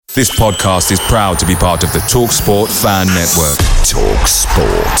This podcast is proud to be part of the TalkSport Fan Network.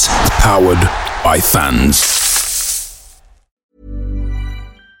 TalkSport. Powered by fans.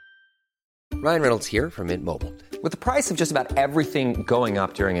 Ryan Reynolds here from Mint Mobile. With the price of just about everything going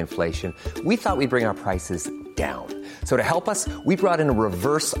up during inflation, we thought we'd bring our prices down. So to help us, we brought in a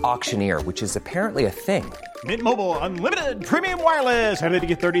reverse auctioneer, which is apparently a thing. Mint Mobile Unlimited Premium Wireless. How to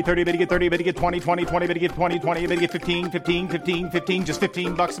get 30, 30, bit to get 30, bit to get 20, 20, 20, bit to get 20, 20, bit to get 15, 15, 15, 15, just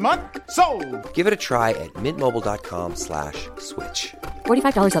 $15 a month? Sold! Give it a try at mintmobile.com/switch.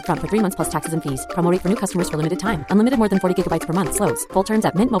 $45 up front for 3 months plus taxes and fees. Promo rate for new customers for limited time. Unlimited more than 40 gigabytes per month. Slows full terms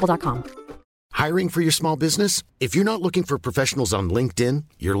at mintmobile.com. Hiring for your small business? If you're not looking for professionals on LinkedIn,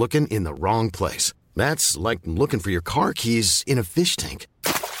 you're looking in the wrong place. That's like looking for your car keys in a fish tank.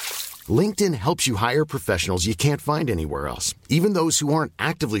 LinkedIn helps you hire professionals you can't find anywhere else, even those who aren't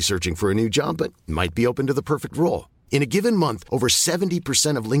actively searching for a new job but might be open to the perfect role. In a given month, over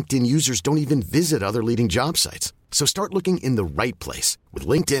 70% of LinkedIn users don't even visit other leading job sites. So start looking in the right place. With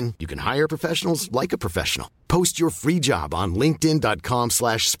LinkedIn, you can hire professionals like a professional. Post your free job on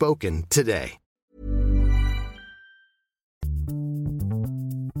linkedin.com/spoken today.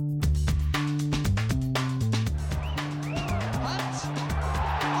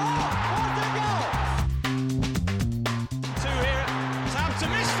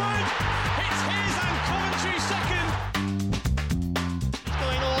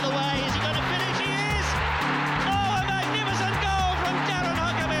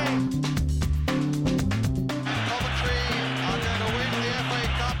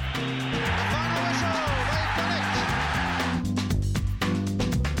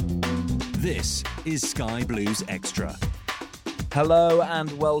 This is Sky Blues Extra. Hello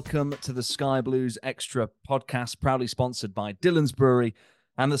and welcome to the Sky Blues Extra podcast, proudly sponsored by Dillon's Brewery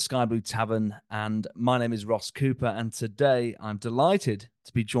and the Sky Blue Tavern. And my name is Ross Cooper, and today I'm delighted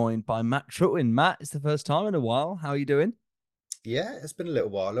to be joined by Matt Trutwin. Matt, it's the first time in a while. How are you doing? Yeah, it's been a little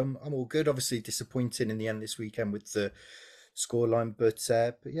while. I'm all good. Obviously disappointing in the end this weekend with the scoreline, but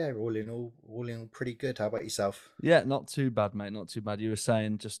yeah, all in all, pretty good. How about yourself? Yeah, not too bad, mate. Not too bad. You were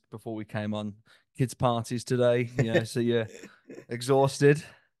saying just before we came on, kids' parties today. Yeah, so you're exhausted.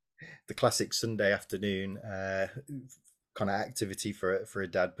 The classic Sunday afternoon kind of activity for a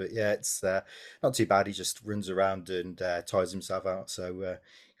dad, but yeah, it's not too bad. He just runs around and tires himself out, so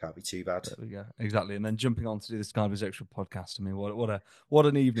can't be too bad. There we go. Exactly. And then jumping on to do the Sky Blues Extra podcast. I mean, what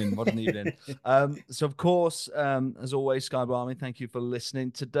an evening. What an evening. So, of course, as always, Sky Blue Army, thank you for listening.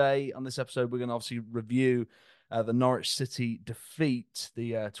 Today, on this episode, we're going to obviously review the Norwich City defeat,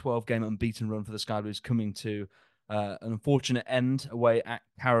 the 12-game unbeaten run for the Sky Blues coming to an unfortunate end away at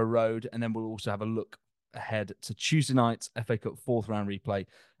Carrow Road. And then we'll also have a look ahead to Tuesday night's FA Cup fourth round replay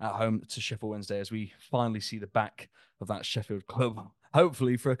at home to Sheffield Wednesday as we finally see the back of that Sheffield club.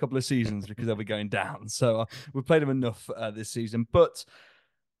 Hopefully for a couple of seasons because they'll be going down. So we've played them enough this season. But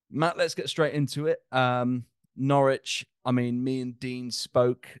Matt, let's get straight into it. Norwich, I mean, me and Dean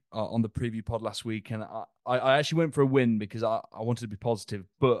spoke on the preview pod last week, and I actually went for a win because I wanted to be positive,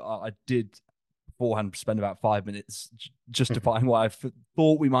 but I did beforehand spend about 5 minutes justifying why I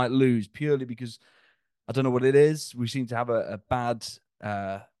thought we might lose, purely because I don't know what it is. We seem to have a bad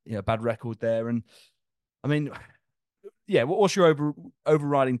record there. And I mean, yeah, what's your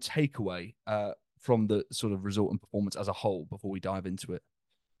overriding takeaway from the sort of result and performance as a whole before we dive into it?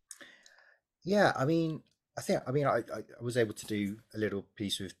 Yeah, I was able to do a little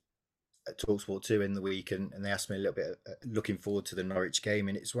piece with TalkSport 2 in the week, and they asked me a little bit looking forward to the Norwich game.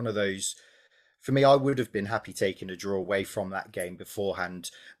 And it's one of those, for me, I would have been happy taking a draw away from that game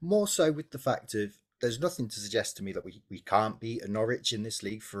beforehand, more so with the fact of there's nothing to suggest to me that we can't beat a Norwich in this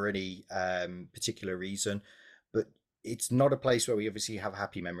league for any particular reason. But it's not a place where we obviously have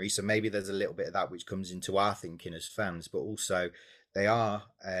happy memories. So maybe there's a little bit of that which comes into our thinking as fans, but also they are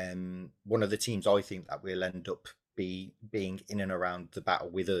one of the teams I think that will end up being in and around the battle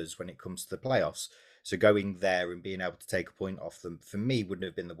with us when it comes to the playoffs. So going there and being able to take a point off them, for me, wouldn't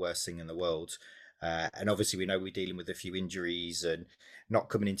have been the worst thing in the world. And obviously we know we're dealing with a few injuries and not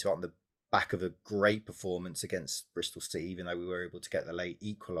coming into it on the back of a great performance against Bristol City, even though we were able to get the late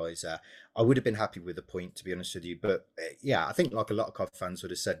equaliser. I would have been happy with the point, to be honest with you. But yeah, I think like a lot of COD fans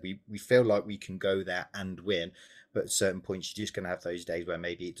would have said, we feel like we can go there and win. But at certain points, you're just going to have those days where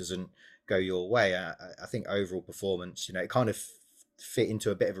maybe it doesn't go your way. I think overall performance, it kind of fit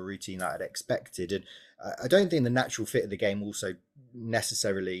into a bit of a routine that I'd expected. And I don't think the natural fit of the game also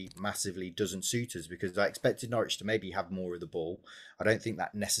necessarily massively doesn't suit us, because I expected Norwich to maybe have more of the ball. I don't think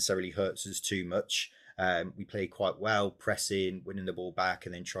that necessarily hurts us too much. We play quite well, pressing, winning the ball back,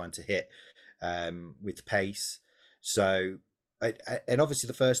 and then trying to hit with pace. So And obviously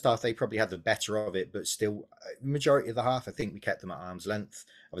the first half they probably had the better of it, but still, majority of the half I think we kept them at arm's length.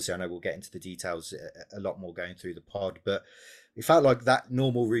 Obviously, I know we'll get into the details a lot more going through the pod, but it felt like that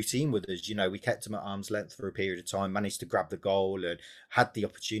normal routine with us. We kept them at arm's length for a period of time, managed to grab the goal, and had the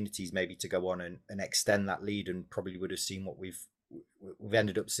opportunities maybe to go on and extend that lead, and probably would have seen what we've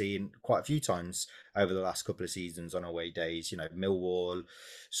ended up seeing quite a few times over the last couple of seasons on away days. Millwall,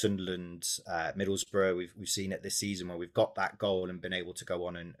 Sunderland, Middlesbrough. We've seen it this season where we've got that goal and been able to go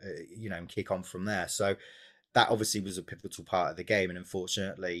on and and kick on from there. So that obviously was a pivotal part of the game. And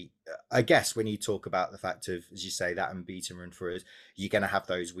unfortunately, I guess when you talk about the fact of, as you say, that unbeaten run for us, you're going to have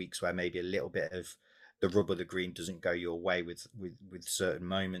those weeks where maybe a little bit of the rub of the green doesn't go your way with certain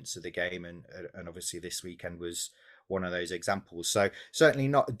moments of the game. And obviously this weekend was one of those examples. So certainly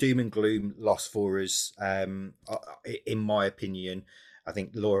not a doom and gloom loss for us. In my opinion, I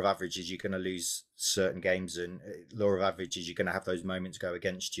think law of averages, you're going to lose certain games, and law of averages, you're going to have those moments go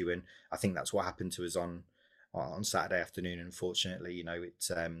against you. And I think that's what happened to us on Saturday afternoon. Unfortunately,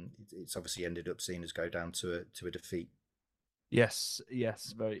 it's obviously ended up seeing us go down to a defeat. Yes,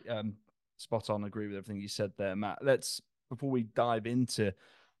 very spot on. Agree with everything you said there, Matt. Before we dive into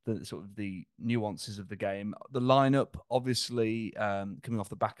the sort of the nuances of the game, the lineup obviously coming off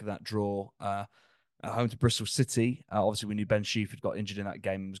the back of that draw at home to Bristol City. Obviously, we knew Ben Sheaf had got injured in that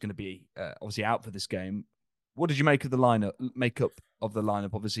game and was going to be obviously out for this game. What did you make of the makeup of the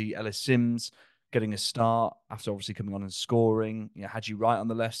lineup? Obviously, Ellis Sims getting a start after obviously coming on and scoring. Had you right on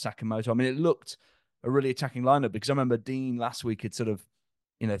the left, Sakamoto. I mean, it looked a really attacking lineup, because I remember Dean last week had sort of,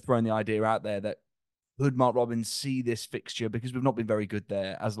 thrown the idea out there that could Mark Robins see this fixture, because we've not been very good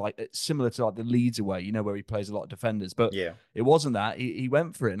there, as like similar to like the Leeds away, where he plays a lot of defenders, but yeah, it wasn't that. He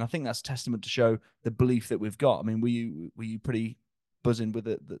went for it, and I think that's testament to show the belief that we've got. I mean, were you pretty buzzing with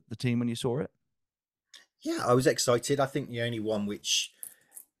the team when you saw it? Yeah, I was excited. I think the only one which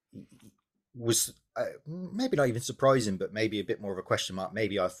was maybe not even surprising, but maybe a bit more of a question mark.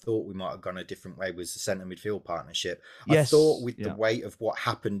 Maybe I thought we might have gone a different way, was the centre midfield partnership. I thought with the weight of what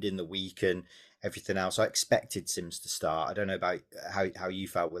happened in the week and everything else, I expected Sims to start. I don't know about how you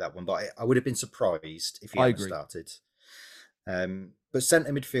felt with that one, but I would have been surprised if he hadn't started. But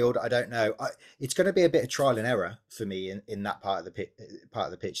centre midfield, I don't know. It's going to be a bit of trial and error for me in that part of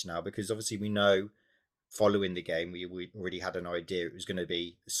the pitch now, because obviously we know, following the game, we already had an idea it was going to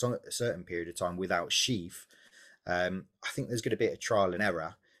be a certain period of time without Sheaf. I think there's going to be a trial and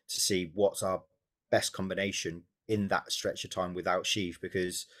error to see what's our best combination in that stretch of time without Sheaf,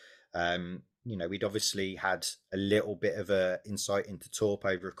 because we'd obviously had a little bit of a insight into Torp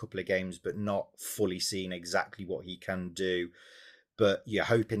over a couple of games, but not fully seen exactly what he can do. But you're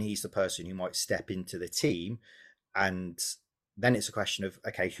hoping he's the person who might step into the team, and then it's a question of,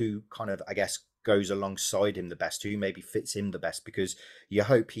 okay, who kind of, I guess, goes alongside him the best, who maybe fits him the best, because you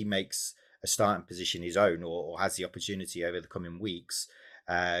hope he makes a starting position his own, or has the opportunity over the coming weeks.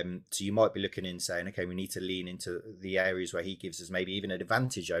 So you might be looking in saying, okay, we need to lean into the areas where he gives us maybe even an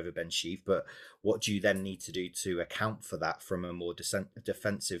advantage over Ben Sheaf, but what do you then need to do to account for that from a more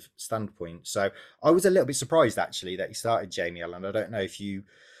defensive standpoint? So I was a little bit surprised actually that he started Jamie Allen. I don't know if you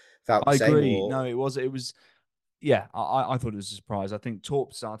felt the same. I agree. No, it was. Yeah, I thought it was a surprise. I think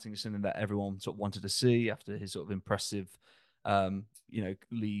Torp starting is something that everyone sort of wanted to see after his sort of impressive,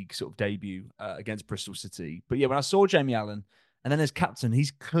 league sort of debut against Bristol City. But yeah, when I saw Jamie Allen, and then as captain, he's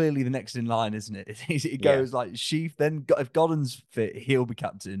clearly the next in line, isn't it? It goes like Sheaf, then if Godden's fit, he'll be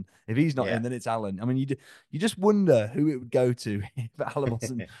captain. If he's not in, then it's Allen. I mean, you just wonder who it would go to if Allen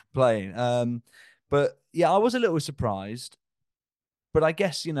wasn't playing. But yeah, I was a little surprised. But I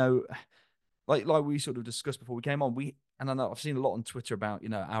guess, like we sort of discussed before we came on, and I know I've seen a lot on Twitter about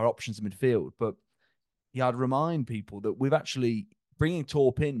our options in midfield, but I'd remind people that we've actually, bringing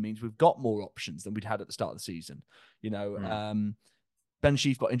Torp in means we've got more options than we'd had at the start of the season. Ben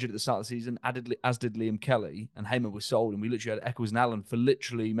Sheaf got injured at the start of the season, as did Liam Kelly, and Heyman was sold, and we literally had Eccles and Allen for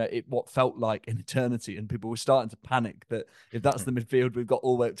literally what felt like an eternity, and people were starting to panic that if that's the midfield we've got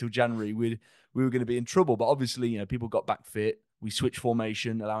all the way up till January, we were going to be in trouble. But obviously, people got back fit. We switched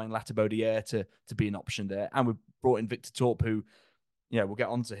formation, allowing Latabodiere to be an option there, and we brought in Victor Torp, who, we'll get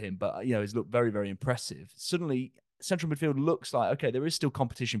onto him, but he's looked very, very impressive. Suddenly, central midfield looks like, okay, there is still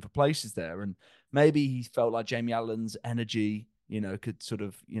competition for places there, and maybe he felt like Jamie Allen's energy, could sort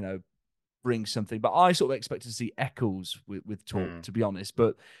of, bring something. But I sort of expected to see Eccles with Torp, to be honest.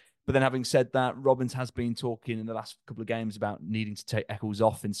 But then, having said that, Robins has been talking in the last couple of games about needing to take Eccles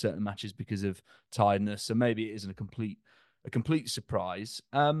off in certain matches because of tiredness. So maybe it isn't a complete surprise.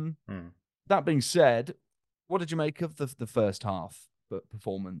 That being said, what did you make of the first half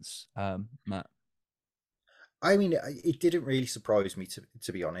performance, Matt? I mean, it didn't really surprise me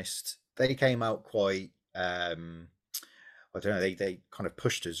to be honest. They came out quite. I don't know. They kind of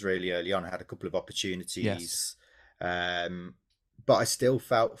pushed us really early on. Had a couple of Yes. opportunities, um, but I still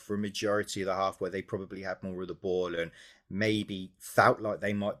felt for a majority of the half where they probably had more of the ball and maybe felt like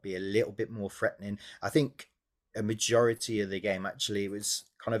they might be a little bit more threatening. I think a majority of the game actually was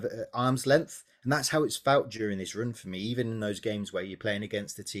kind of at arm's length, and that's how it's felt during this run for me. Even in those games where you're playing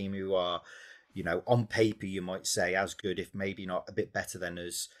against a team who are, on paper you might say as good, if maybe not a bit better than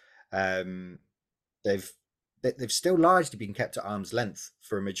us. Um, they've they've still largely been kept at arm's length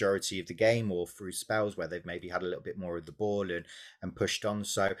for a majority of the game, or through spells where they've maybe had a little bit more of the ball and pushed on.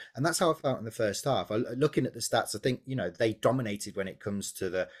 So, and that's how I felt in the first half. Looking at the stats, I think they dominated when it comes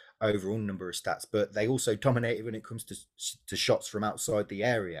to the overall number of stats, but they also dominated when it comes to shots from outside the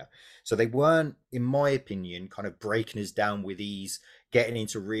area. So they weren't, in my opinion, kind of breaking us down with ease, getting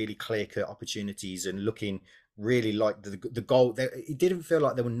into really clear cut opportunities and looking really like the goal. It didn't feel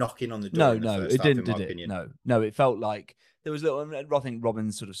like they were knocking on the door No, in the no, first it half, didn't, in my did it? opinion. No, no, it felt like there was little. I think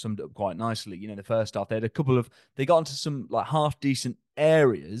Robin sort of summed it up quite nicely. The first half they had a couple of. They got into some like half decent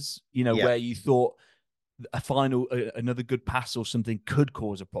areas. Yeah, Where you thought another good pass or something could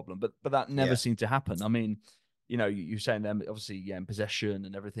cause a problem, but that never yeah, seemed to happen. I mean, you're saying them obviously, yeah, in possession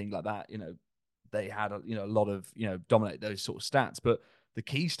and everything like that. They had a lot of dominate those sort of stats, but the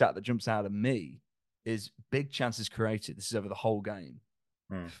key stat that jumps out at me is big chances created. This is over the whole game.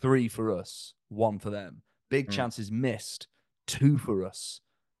 mm, 3 for us, 1 for them. Big mm, chances missed, 2 for us,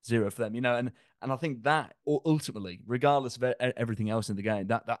 0 for them. And I think that ultimately, regardless of everything else in the game,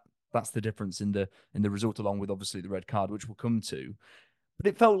 that's the difference in the result, along with obviously the red card, which we'll come to. But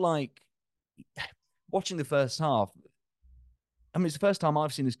it felt like watching the first half. I mean, it's the first time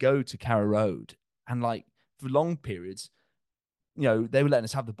I've seen us go to Carrow Road, and like for long periods, they were letting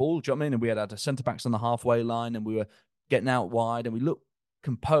us have the ball. Do you know what I mean? And we had our centre backs on the halfway line, and we were getting out wide, and we looked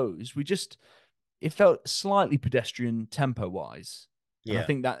composed. It felt slightly pedestrian tempo wise, and I yeah,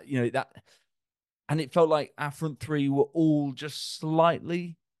 think that and it felt like our front three were all just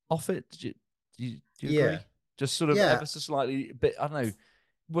slightly off it. Do you yeah, agree? Just sort of yeah, ever so slightly, bit. I don't know.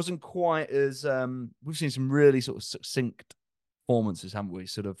 Wasn't quite as we've seen some really sort of succinct performances, haven't we?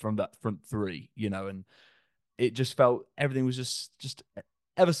 Sort of from that front three, and it just felt everything was just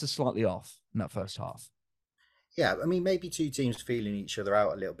ever so slightly off in that first half. yeah. I mean, maybe two teams feeling each other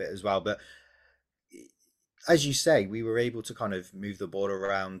out a little bit as well, but as you say, we were able to kind of move the ball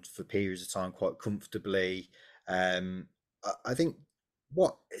around for periods of time quite comfortably. I think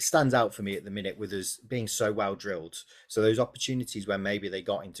what stands out for me at the minute with us being so well drilled, so those opportunities where maybe they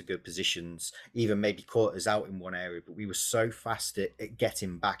got into good positions, even maybe caught us out in one area, but we were so fast at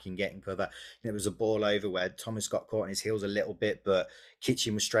getting back and getting cover. It was a ball over where Thomas got caught on his heels a little bit, but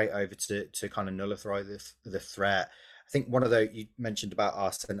Kitchen was straight over to kind of nullify the threat. I think one of the you mentioned about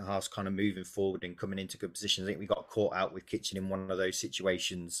our centre halves kind of moving forward and coming into good positions. I think we got caught out with Kitchen in one of those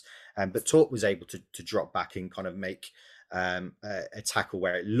situations, but Talk was able to drop back and kind of make a tackle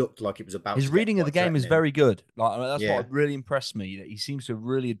where it looked like it was about His to get reading of the quite game is threatening. very good. Like that's Yeah, what really impressed me. That he seems to have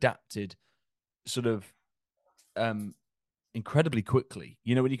really adapted, sort of, um, incredibly quickly.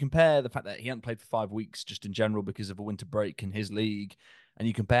 When you compare the fact that he hadn't played for 5 weeks just in general because of a winter break in his league, and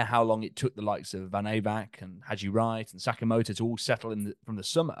you compare how long it took the likes of Van Avac and Haji Wright and Sakamoto to all settle from the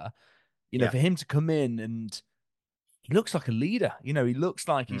summer, yeah, for him to come in and he looks like a leader. He looks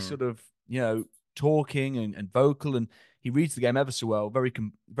like he's mm, sort of, talking and vocal, and he reads the game ever so well,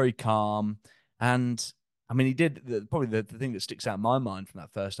 very calm. And I mean, he did probably the thing that sticks out in my mind from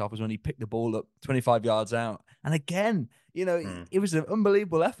that first half was when he picked the ball up 25 yards out. And again, mm, it was an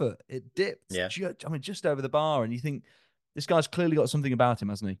unbelievable effort. It dipped, yeah. just over the bar. And you think this guy's clearly got something about him,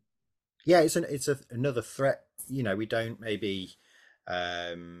 hasn't he? Yeah, another threat. We don't maybe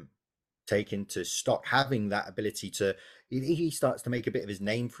um, take into stock having that ability to. He starts to make a bit of his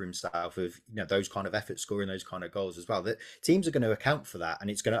name for himself of those kind of efforts, scoring those kind of goals as well. That teams are going to account for that, and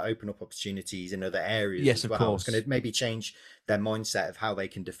it's going to open up opportunities in other areas Yes, as of well. It's going course. to maybe change their mindset of how they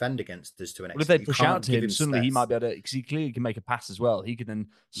can defend against us to an Well, if they extent. You push out can't to give him, him suddenly he space. might be able to, because he clearly can make a pass as well. He could then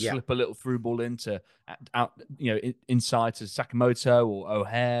Yeah, slip a little through ball into out, inside to Sakamoto or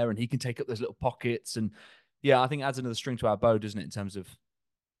O'Hare, and he can take up those little pockets. And yeah, I think it adds another string to our bow, doesn't it, in terms of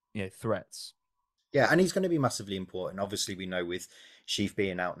threats. yeah, and he's going to be massively important. Obviously, we know with Sheaf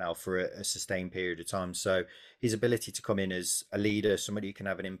being out now for a sustained period of time, so his ability to come in as a leader, somebody who can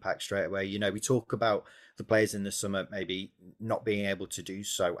have an impact straight away. We talk about the players in the summer maybe not being able to do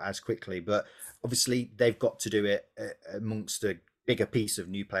so as quickly, but obviously they've got to do it amongst a bigger piece of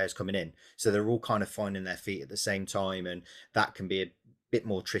new players coming in, so they're all kind of finding their feet at the same time, and that can be bit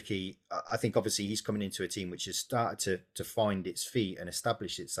more tricky. I think obviously he's coming into a team which has started to find its feet and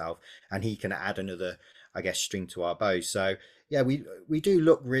establish itself, and he can add another, I guess, string to our bow. So yeah, we do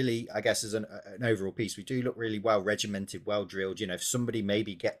look really, I guess, as an overall piece, we do look really well regimented, well drilled. You know, if somebody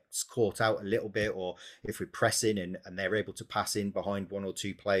maybe gets caught out a little bit, or if we're pressing and they're able to pass in behind one or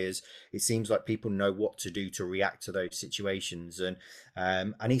two players, it seems like people know what to do to react to those situations.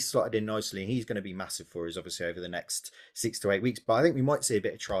 And he's slotted in nicely. He's going to be massive for us, obviously, over the next 6 to 8 weeks. But I think we might see a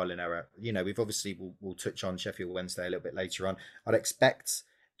bit of trial and error. You know, we've obviously we'll touch on Sheffield Wednesday a little bit later on. I'd expect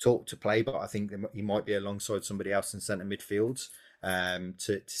Talk to play, but I think he might be alongside somebody else in centre midfield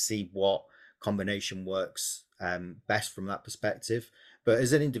to see what combination works best from that perspective. But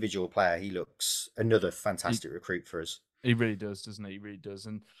as an individual player, he looks another fantastic recruit for us. He really does, doesn't he? He really does.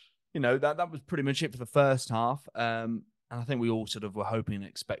 And, you know, that was pretty much it for the first half. And I think we all sort of were hoping and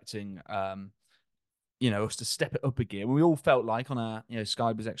expecting, you know, us to step it up again. We all felt like on our, you know,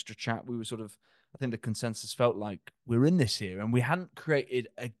 Sky Biz Extra chat, we were sort of, I think the consensus felt like we're in this here, and we hadn't created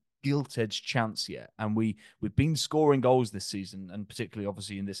a gilt-edged chance yet. And we've been scoring goals this season, and particularly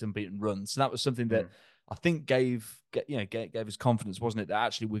obviously in this unbeaten run. So that was something that I think gave us confidence, wasn't it? That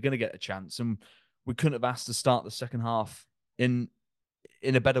actually we're going to get a chance, and we couldn't have asked to start the second half in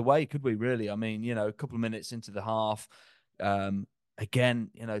a better way, could we? Really? I mean, you know, a couple of minutes into the half, again,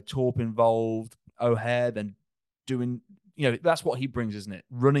 you know, Torp involved, O'Hare then doing, you know, that's what he brings, isn't it?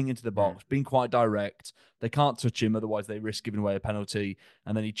 Running into the box, being quite direct. They can't touch him, otherwise they risk giving away a penalty.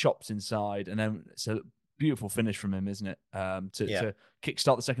 And then he chops inside, and then it's a beautiful finish from him, isn't it? To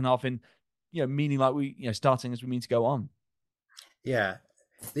kickstart the second half in, you know, meaning like we, you know, starting as we mean to go on. Yeah,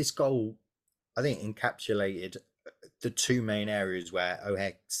 this goal, I think, encapsulated the two main areas where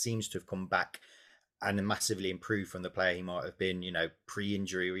O'Hare seems to have come back and massively improved from the player he might have been, you know,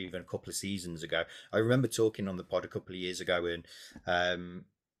 pre-injury or even a couple of seasons ago. I remember talking on the pod a couple of years ago, and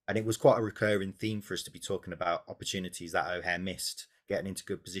it was quite a recurring theme for us to be talking about opportunities that O'Hare missed, getting into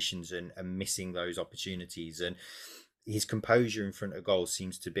good positions and missing those opportunities. And his composure in front of goal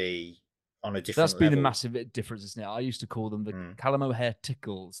seems to be on a different That's been level. a massive difference, isn't it? I used to call them the Callum O'Hare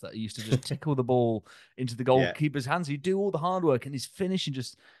tickles, that he used to just tickle the ball into the goalkeeper's hands. He'd do all the hard work, and his finishing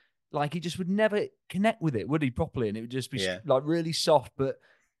just, like, he just would never connect with it, would he, properly? And it would just be like really soft. But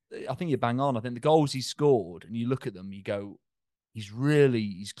I think you bang on. I think the goals he scored, and you look at them, you go, he's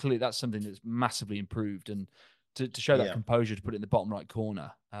clear. That's something that's massively improved. And to show that composure, to put it in the bottom right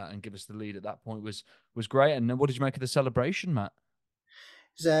corner and give us the lead at that point was great. And then what did you make of the celebration, Matt?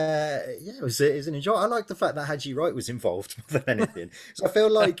 It was an enjoy. I like the fact that Haji Wright was involved more than anything. So I feel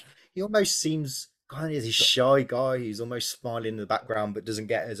like he almost seems kind of this shy guy who's almost smiling in the background but doesn't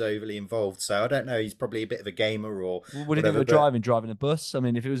get as overly involved. So I don't know. He's probably a bit of a gamer or. What do you think of driving a bus? I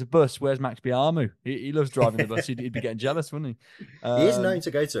mean, if it was a bus, where's Max Biamu? He loves driving the bus. He'd be getting jealous, wouldn't he? He is known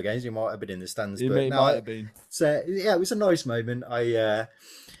to go to games. He might have been in the stands. He might have been. So yeah, it was a nice moment.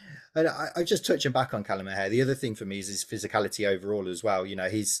 And I just touching back on Callum O'Hare. The other thing for me is his physicality overall as well. You know,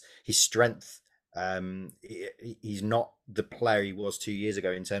 his strength. He's not the player he was 2 years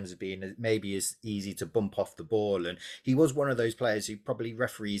ago in terms of being maybe as easy to bump off the ball. And he was one of those players who probably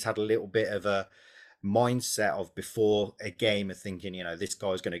referees had a little bit of a mindset of before a game of thinking, you know, this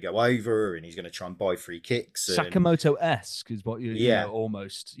guy's going to go over and he's going to try and buy free kicks. Sakamoto-esque is what you know,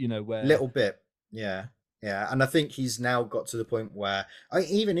 almost, you know, where. Little bit. Yeah. Yeah, and I think he's now got to the point where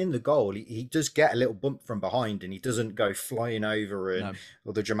even in the goal, he does get a little bump from behind, and he doesn't go flying over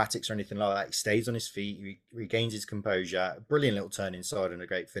or the dramatics or anything like that. He stays on his feet, he regains his composure. Brilliant little turn inside and a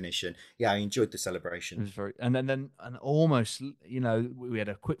great finish. And yeah, I enjoyed the celebration. It was very, and then almost, you know, we had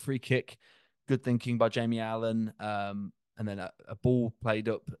a quick free kick, good thinking by Jamie Allen, and then a ball played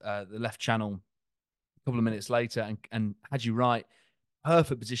up the left channel a couple of minutes later, and Haji Wright.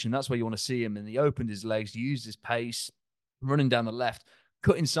 Perfect position. That's where you want to see him. And he opened his legs, used his pace, running down the left,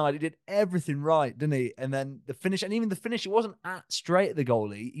 cut inside. He did everything right, didn't he? And then the finish, and even the finish, it wasn't straight at the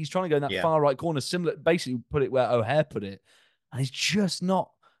goalie. He's trying to go in that far right corner, similar, basically put it where O'Hare put it. And he's just not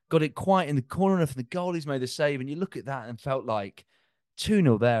got it quite in the corner enough. And the goalie's made the save. And you look at that and felt like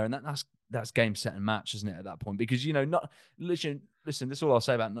 2-0 there. And that's game, set, and match, isn't it, at that point? Because, you know, listen, this is all I'll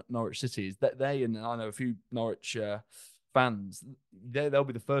say about Norwich City is that they, and I know a few Norwich fans, they'll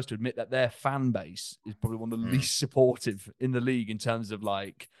be the first to admit that their fan base is probably one of the least supportive in the league in terms of,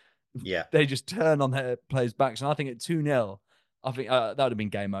 like, they just turn on their players' backs. And I think at 2-0, I think that would have been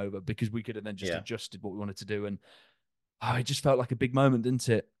game over, because we could have then just adjusted what we wanted to do. And it just felt like a big moment, didn't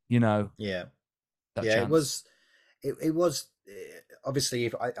it? You know? Yeah. Chance. It was obviously,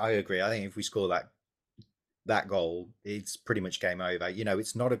 if I agree, I think if we score that goal, it's pretty much game over. You know,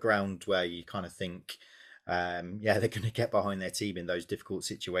 it's not a ground where you kind of think, they're going to get behind their team in those difficult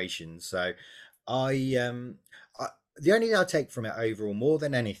situations. So I the only thing I take from it overall, more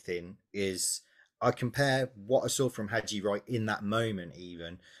than anything, is I compare what I saw from Haji Wright in that moment,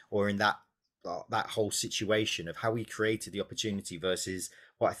 even, or in that whole situation of how he created the opportunity versus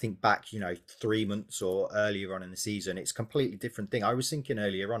what I think back, 3 months or earlier on in the season. It's a completely different thing. I was thinking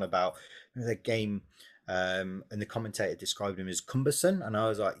earlier on about the game, and the commentator described him as cumbersome, and I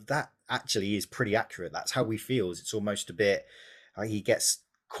was like, that actually is pretty accurate. That's how he feels. It's almost a bit he gets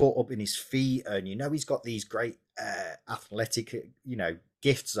caught up in his feet, and he's got these great athletic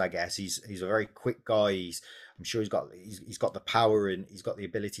gifts. I guess he's a very quick guy. I'm sure he's got the power, and he's got the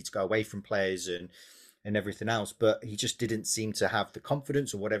ability to go away from players and everything else, but he just didn't seem to have the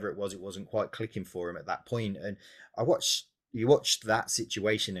confidence, or whatever it was. It wasn't quite clicking for him at that point. And you watched that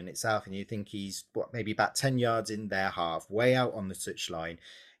situation in itself, and you think he's maybe about 10 yards in their half, way out on the touchline.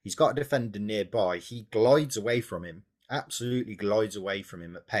 He's got a defender nearby. He glides away from him, absolutely glides away from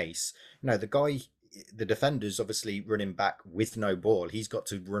him at pace. The defender's obviously running back with no ball. He's got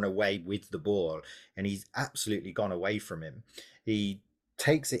to run away with the ball, and he's absolutely gone away from him. He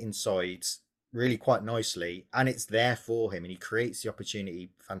takes it inside really quite nicely, and it's there for him, and he creates the opportunity.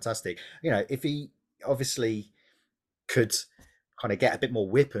 Fantastic. If he obviously could kind of get a bit more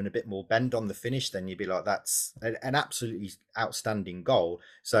whip and a bit more bend on the finish, then you'd be like, that's an absolutely outstanding goal.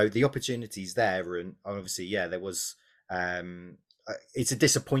 So the opportunity's there, and obviously, there was it's a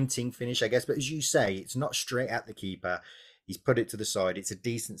disappointing finish, I guess, but as you say, it's not straight at the keeper. He's put it to the side. It's a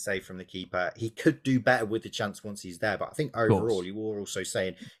decent save from the keeper. He could do better with the chance once he's there, but I think overall, you were also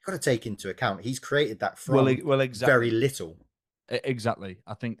saying you've got to take into account he's created that from exactly. very little. Exactly.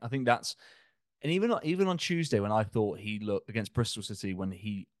 I think that's, and even on Tuesday when I thought he looked against Bristol City,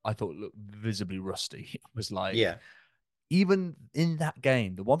 I thought looked visibly rusty. It was like, even in that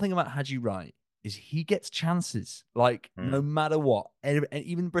game, the one thing about Haji Wright is he gets chances, like no matter what. And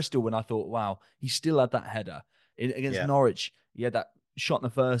even Bristol, when I thought, wow, he still had that header against Norwich. He had that shot in the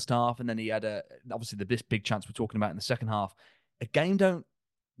first half, and then he had obviously this big chance we're talking about in the second half. Games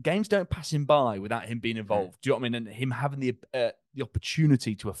don't pass him by without him being involved. Do you know what I mean? And him having the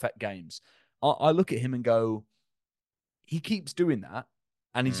opportunity to affect games. I look at him and go, he keeps doing that,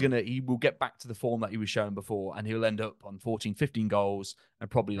 and he will get back to the form that he was showing before, and he'll end up on 14, 15 goals and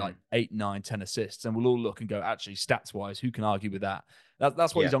probably like 8, 9, 10 assists. And we'll all look and go, actually, stats wise, who can argue with that?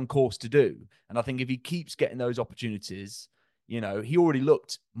 That's what he's on course to do. And I think if he keeps getting those opportunities, he already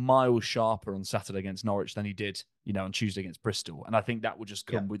looked miles sharper on Saturday against Norwich than he did, on Tuesday against Bristol. And I think that will just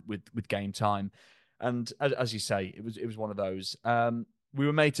come with game time. And as you say, it was one of those. We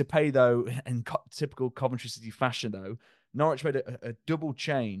were made to pay, though, in typical Coventry City fashion, though. Norwich made a double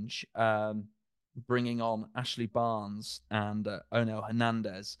change, bringing on Ashley Barnes and Ono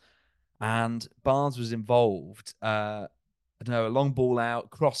Hernandez. And Barnes was involved. A long ball out,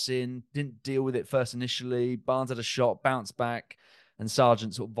 crossing, didn't deal with it first initially. Barnes had a shot, bounced back, and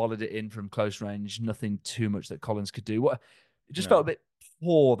Sargent sort of volleyed it in from close range. Nothing too much that Collins could do. It just felt a bit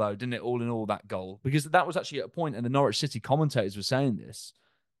poor, though, didn't it, all in all, that goal? Because that was actually at a point, and the Norwich City commentators were saying this,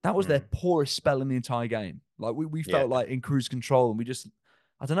 that was their poorest spell in the entire game. Like, we felt like in cruise control, and we just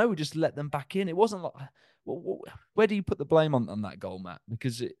let them back in. It wasn't like, where do you put the blame on that goal, Matt?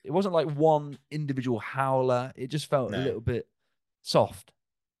 Because it wasn't like one individual howler. It just felt a little bit soft.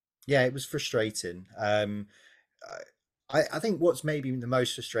 Yeah, it was frustrating. I think what's maybe the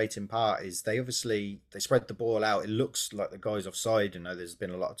most frustrating part is they spread the ball out. It looks like the guy's offside. I know there's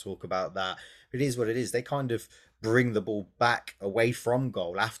been a lot of talk about that. But it is what it is. They kind of bring the ball back away from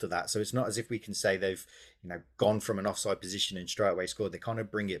goal after that. So it's not as if we can say they've gone from an offside position and straight away scored. They kind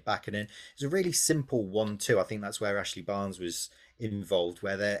of bring it back. And then it's a really simple 1-2. I think that's where Ashley Barnes was involved,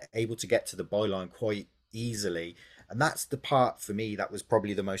 where they're able to get to the byline quite easily. And that's the part for me that was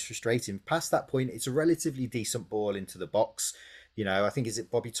probably the most frustrating. Past that point, it's a relatively decent ball into the box. I think is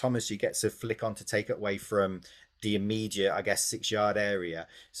it Bobby Thomas who gets a flick on to take it away from the immediate, I guess, 6-yard area.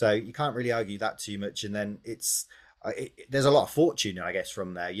 So you can't really argue that too much. And then there's a lot of fortune, I guess,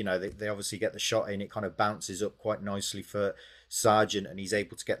 from there. They obviously get the shot in. It kind of bounces up quite nicely for Sargent, and he's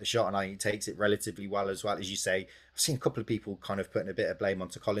able to get the shot, and I think he takes it relatively well as well. As you say, I've seen a couple of people kind of putting a bit of blame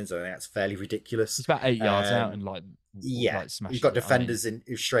onto Collins. I think that's fairly ridiculous. It's about 8 yards out and he's got defenders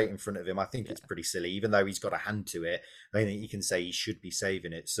straight in front of him. I think it's pretty silly, even though he's got a hand to it. I don't think you can say he should be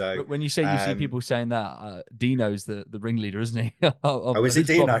saving it. So but when you say you see people saying that, Dino's the ringleader, isn't he? Is it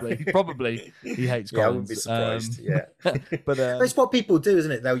Dino? Probably he hates Collins. Yeah, I wouldn't be surprised. But it's what people do,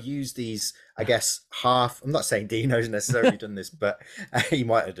 isn't it? They'll use these, I guess, half. I'm not saying Dino's necessarily done this, but he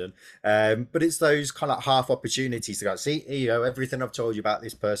might have done. But it's those kind of half opportunities to go, see, everything I've told you about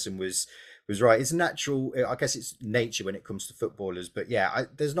this person was was right. It's natural. I guess it's nature when it comes to footballers. But yeah,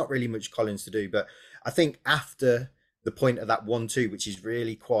 there's not really much Collins to do. But I think after the point of that 1-2, which is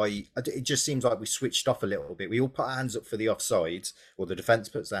really quite, it just seems like we switched off a little bit. We all put our hands up for the offside, or the defence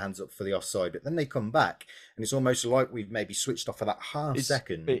puts their hands up for the offside, but then they come back, and it's almost like we've maybe switched off for that half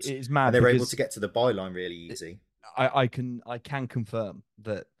second. It's mad, and they're able to get to the byline really easy. I can confirm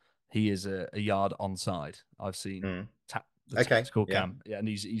that he is a yard onside. I've seen the tactical cam, and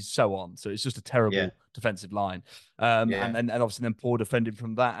he's so on. So it's just a terrible defensive line, and obviously then poor defending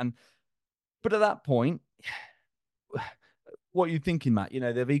from that. But at that point, what are you thinking, Matt?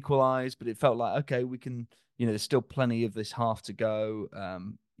 They've equalised, but it felt like, okay, we can. There's still plenty of this half to go.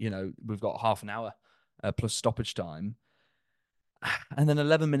 We've got half an hour plus stoppage time, and then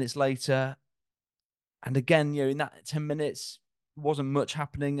 11 minutes later. And again, in that 10 minutes, wasn't much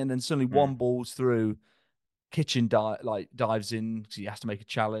happening. And then suddenly one ball's through. Kitchen dives in because he has to make a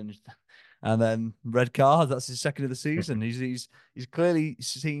challenge. And then red card. That's his second of the season. He's clearly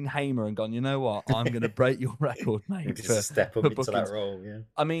seen Hamer and gone, you know what? I'm going to break your record, mate. For step up into that role, yeah.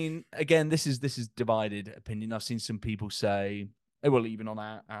 I mean, again, this is divided opinion. I've seen some people say, well, even on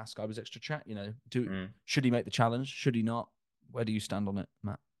our Sky Was Extra chat, should he make the challenge? Should he not? Where do you stand on it,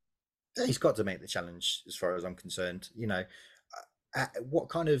 Matt? He's got to make the challenge, as far as I'm concerned. What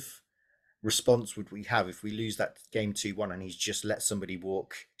kind of response would we have if we lose that game 2-1 and he's just let somebody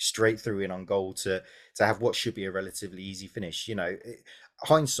walk straight through in on goal to have what should be a relatively easy finish?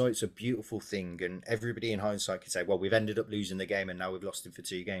 Hindsight's a beautiful thing, and everybody in hindsight could say, well, we've ended up losing the game and now we've lost him for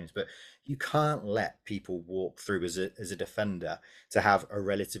 2 games. But you can't let people walk through as a defender to have a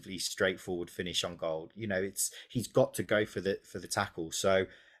relatively straightforward finish on goal. He's got to go for the tackle. So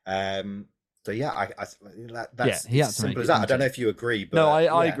yeah, that's as simple as that. I don't know if you agree, but no,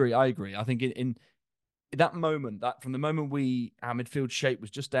 I agree. I think in that moment, that from the moment our midfield shape was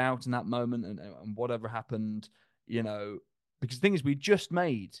just out in that moment, and whatever happened, because the thing is, we just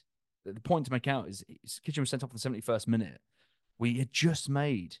made the point to make out is Kitchen was sent off in the 71st minute. We had just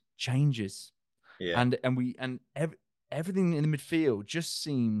made changes, and everything in the midfield just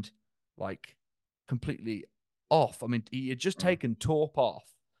seemed like completely off. I mean, he had just taken Torp off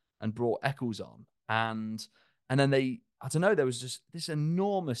and brought Eccles on. And then there was just this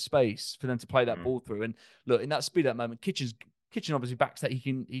enormous space for them to play that ball through. And look, in that speed at that moment, Kitchen obviously backs that he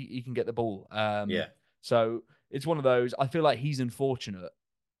can get the ball. So it's one of those, I feel like he's unfortunate.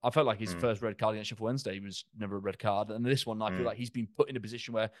 I felt like his first red card against Sheffield Wednesday was never a red card. And this one, I feel like he's been put in a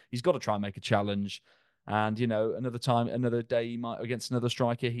position where he's got to try and make a challenge. And, another time, another day, he might, against another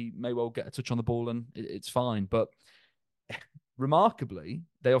striker, he may well get a touch on the ball and it's fine. But remarkably,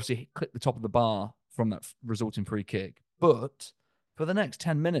 they obviously clipped the top of the bar from that resulting free kick. But for the next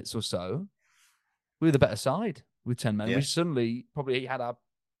 10 minutes or so, we were the better side with 10 men. We suddenly probably had our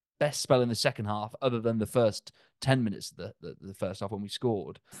best spell in the second half, other than the first 10 minutes of the first half when we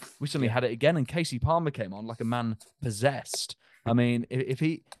scored. We suddenly had it again, and Casey Palmer came on like a man possessed. I mean, if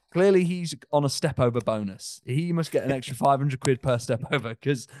he's on a step over bonus. He must get an extra 500 quid per step over,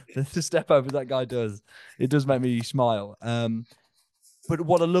 because the step over that guy does, it does make me smile. But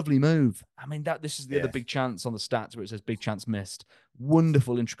what a lovely move. I mean, this is the other big chance on the stats where it says big chance missed.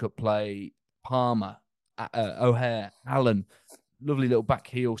 Wonderful intricate play. Palmer, O'Hare, Allen, lovely little back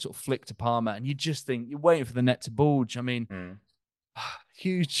heel sort of flick to Palmer. And you just think, you're waiting for the net to bulge. I mean,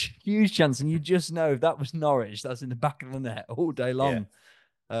 huge chance. And you just know if that was Norwich, that's in the back of the net all day long.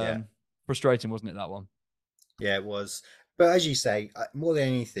 Frustrating, wasn't it, that one? Yeah, it was. But as you say, more than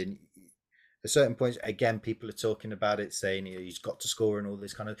anything, at certain points, again, people are talking about it, saying he's got to score and all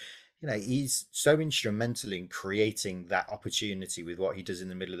this kind of, he's so instrumental in creating that opportunity with what he does in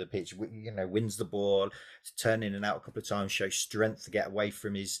the middle of the pitch. Wins the ball, turn in and out a couple of times, shows strength to get away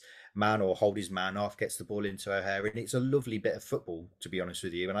from his man or hold his man off, gets the ball into O'Hare, and it's a lovely bit of football, to be honest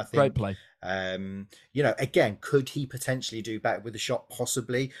with you. And I think great play. Again, could he potentially do better with the shot?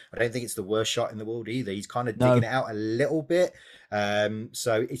 Possibly. I don't think it's the worst shot in the world either. He's kind of digging it out a little bit.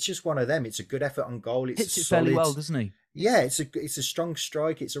 So it's just one of them. It's a good effort on goal. It's hits it fairly well, doesn't he? Yeah, it's a strong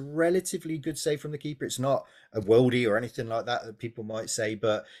strike. It's a relatively good save from the keeper. It's not a worldie or anything like that people might say,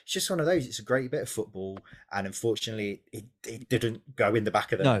 but it's just one of those. It's a great bit of football, and unfortunately, it didn't go in the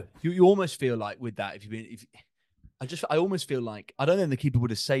back of the. No, you almost feel like with that, I almost feel like I don't think the keeper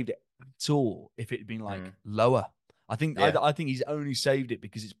would have saved it at all if it had been like lower. I think he's only saved it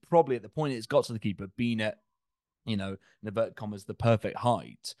because it's probably at the point it's got to the keeper being at, in inverted commas, the perfect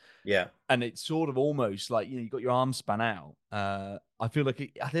height. Yeah. And it's sort of almost like, you've got your arm span out. I think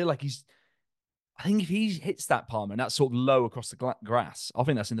if he hits that Palmer and that's sort of low across the grass, I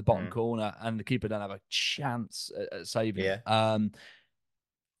think that's in the bottom corner and the keeper don't have a chance at saving it.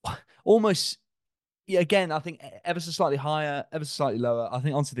 almost. Yeah, again, I think ever so slightly higher, ever so slightly lower. I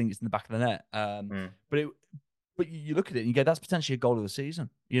think honestly think it's in the back of the net. Mm, But you look at it and you go, that's potentially a goal of the season.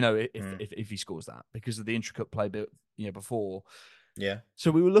 You know, mm, if he scores that because of the intricate play bit, before. yeah. So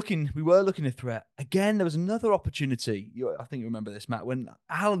we were looking a threat again. There was another opportunity. I think you remember this, Matt, when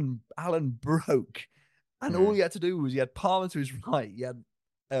Allen broke, and all Mm, he had to do was he had Palmer to his right, he had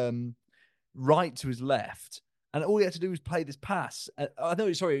um, right to his left. And all he had to do was play this pass. I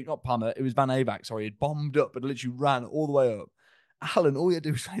know, sorry, not Palmer. It was Van Avaak. Sorry, he'd bombed up, but literally ran all the way up. Alan, all he had to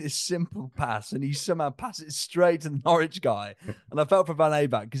do was play this simple pass, and he somehow passed it straight to the Norwich guy. And I felt for Van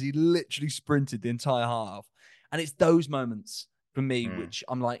Avaak because he literally sprinted the entire half. And it's those moments for me mm, which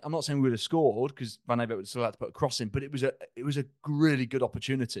I'm like, I'm not saying we would have scored because Van Avaak would still have to put a cross in, but it was a really good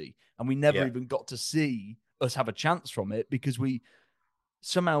opportunity, and we never yeah. even got to see us have a chance from it because we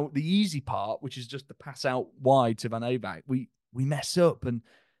somehow the easy part, which is just the pass out wide to Van Avaak, we mess up, and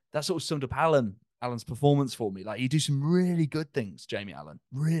that sort of summed up Allen's performance for me. Like he do some really good things, Jamie Allen,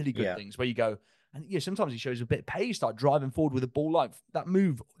 really good Yeah. things where you go, and yeah, sometimes he shows a bit of pace, like driving forward with the ball. Like that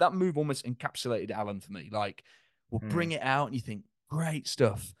move almost encapsulated Allen for me. Like we'll bring Mm, it out, and you think great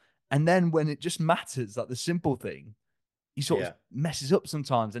stuff, and then when it just matters, like the simple thing, he sort of yeah. messes up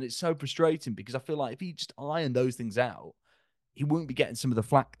sometimes, and it's so frustrating because I feel like if he just ironed those things out, he wouldn't be getting some of the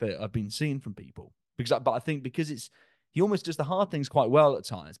flack that I've been seeing from people. But I think because he almost does the hard things quite well at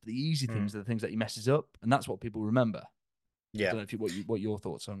times, but the easy Mm, things are the things that he messes up, and that's what people remember. I yeah. don't know if what your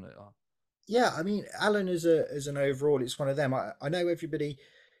thoughts on it are. Yeah, I mean, Alan as an overall, it's one of them. I know everybody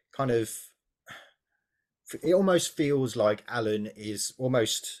kind of. It almost feels like Alan is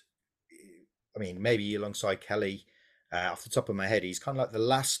almost. I mean, maybe alongside Kelly, off the top of my head, he's kind of like the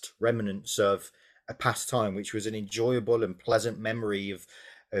last remnants of a past time, which was an enjoyable and pleasant memory of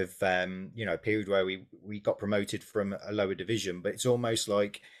a period where we got promoted from a lower division. But it's almost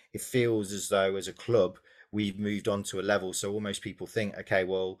like it feels as though as a club we've moved on to a level. So almost people think, okay,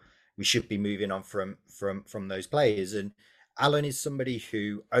 well, we should be moving on from those players. And Alan is somebody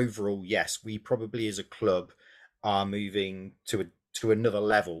who overall, yes, we probably as a club are moving to another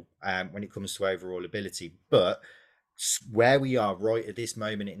level when it comes to overall ability. But where we are right at this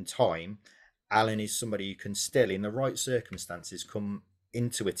moment in time, Alan is somebody who can still, in the right circumstances, come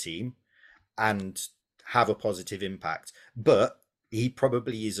into a team and have a positive impact. But he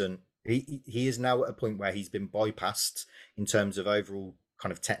probably isn't. He is now at a point where he's been bypassed in terms of overall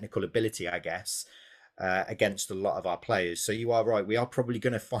kind of technical ability, I guess, against a lot of our players. So you are right. We are probably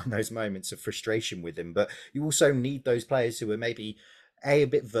going to find those moments of frustration with him, but you also need those players who are maybe a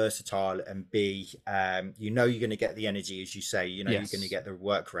bit versatile, and B, you're going to get the energy, as you say, you're going to Yes. get the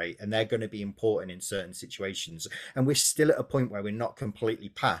work rate, and they're going to be important in certain situations. And we're still at a point where we're not completely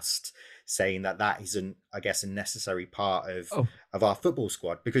past saying that isn't, I guess, a necessary part Oh, of our football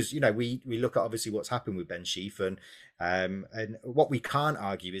squad, because we look at obviously what's happened with Ben Sheaf, and what we can't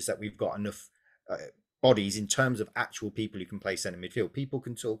argue is that we've got enough. Bodies in terms of actual people who can play centre midfield. People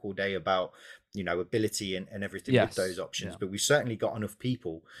can talk all day about ability and everything with those yes. options, Yeah. but we've certainly got enough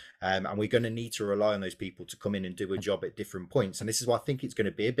people, and we're going to need to rely on those people to come in and do a job at different points. And this is why I think it's going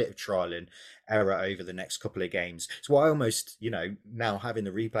to be a bit of trial and error over the next couple of games. So I almost now having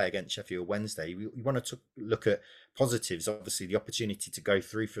the replay against Sheffield Wednesday, we want to look at positives. Obviously the opportunity to go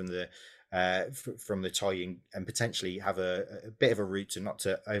through from the tie-in and potentially have a bit of a route to, not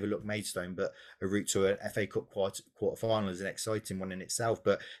to overlook Maidstone, but a route to an FA Cup quarter final is an exciting one in itself.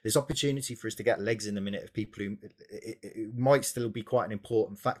 But there's opportunity for us to get legs in the minute of people who it might still be quite an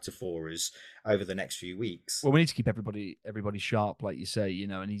important factor for us over the next few weeks. Well, we need to keep everybody sharp, like you say,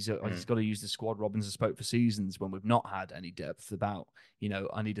 and he's Mm, got to use the squad. Robins has spoke for seasons when we've not had any depth about,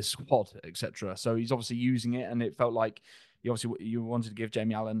 I need a squad, etc. So he's obviously using it, and it felt like you wanted to give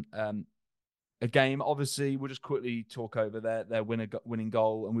Jamie Allen a game. Obviously, we'll just quickly talk over their winning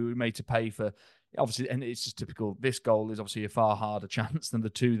goal, and we were made to pay for. Obviously, and it's just typical. This goal is obviously a far harder chance than the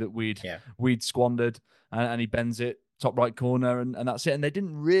two that yeah. we'd squandered, and he bends it top right corner, and that's it. And they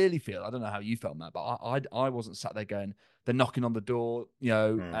didn't really feel. I don't know how you felt, Matt, but I wasn't sat there going, they're knocking on the door,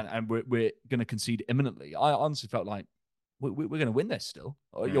 Mm, and we're going to concede imminently. I honestly felt like we're going to win this still,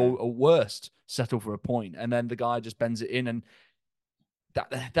 or mm, worst, settle for a point, and then the guy just bends it in, and that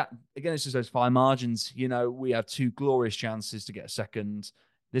again, it's just those fine margins. We have two glorious chances to get a second.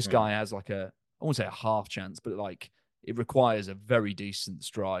 This mm, guy has like I won't say a half chance, but like it requires a very decent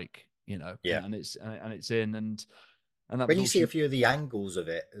strike, yeah. and it's in, and that When was you all see a she. few of the angles of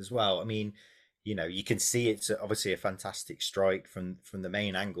it as well, I mean, you can see it's obviously a fantastic strike from the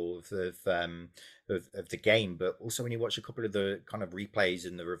main angle of the game, but also when you watch a couple of the kind of replays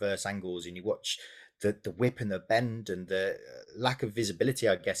and the reverse angles, and you watch the whip and the bend and the lack of visibility,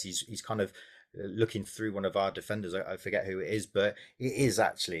 I guess he's kind of looking through one of our defenders. I forget who it is, but it is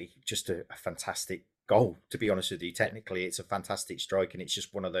actually just a fantastic goal, to be honest with you. Technically, it's a fantastic strike, and it's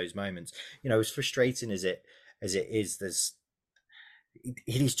just one of those moments. As frustrating as it is, it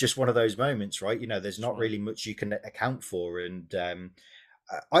is just one of those moments, right? There's not really much you can account for, and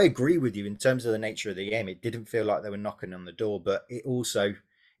I agree with you in terms of the nature of the game. It didn't feel like they were knocking on the door, but it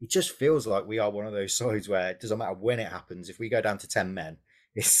just feels like we are one of those sides where it doesn't matter when it happens. If we go down to 10 men,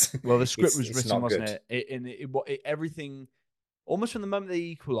 the script was written, wasn't good. it? Everything, almost from the moment they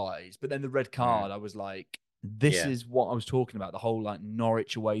equalised, but then the red card, I was like, this is what I was talking about, the whole like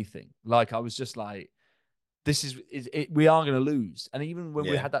Norwich away thing. Like I was just like, this is it, we are going to lose. And even when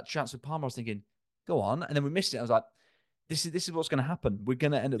we had that chance with Palmer, I was thinking, go on, and then we missed it. I was like, this is what's going to happen. We're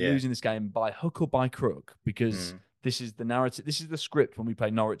going to end up losing this game by hook or by crook, because this is the narrative. This is the script when we play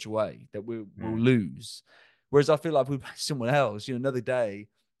Norwich away, that we'll lose. Whereas I feel like if we play someone else, another day,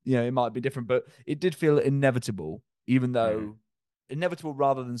 it might be different. But it did feel inevitable, even though inevitable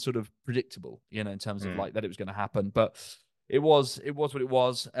rather than sort of predictable, in terms of like that it was going to happen. But it was what it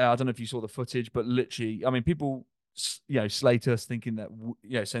was. I don't know if you saw the footage, but literally, I mean, people, slate us thinking that,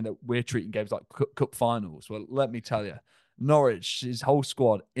 saying that we're treating games like cup finals. Well, let me tell you, Norwich, his whole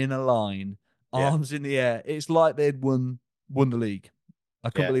squad in a line, arms in the air. It's like they'd won the league. I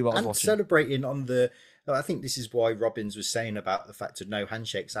couldn't believe what I was watching. Celebrating on I think this is why Robbins was saying about the fact of no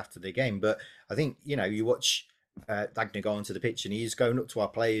handshakes after the game. But I think, you watch Dagner go onto the pitch and he's going up to our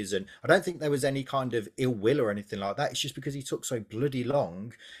players, and I don't think there was any kind of ill will or anything like that. It's just because he took so bloody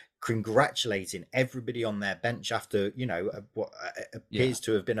long congratulating everybody on their bench after what appears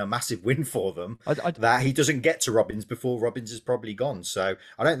to have been a massive win for them, that he doesn't get to Robbins before Robbins is probably gone. So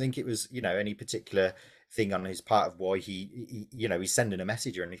I don't think it was any particular thing on his part of why he's sending a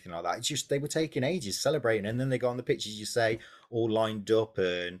message or anything like that. It's just they were taking ages celebrating, and then they go on the pitch, as you say, all lined up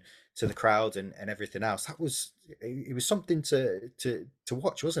and to the crowd and everything else. It was something to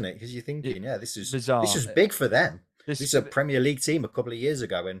watch, wasn't it? Because you're thinking, this is bizarre. This was big for them. This is a Premier League team a couple of years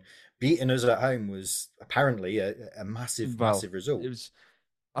ago, and beating us at home was apparently a massive result. It was.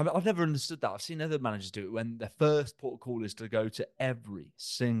 I've never understood that. I've seen other managers do it when their first port of call is to go to every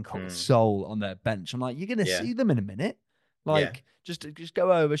single soul on their bench. I'm like, you're going to see them in a minute. Like, just go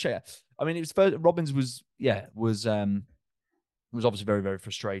over, share. I mean, it was first, Robbins was obviously very, very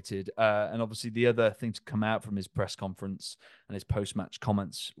frustrated. And obviously the other thing to come out from his press conference and his post-match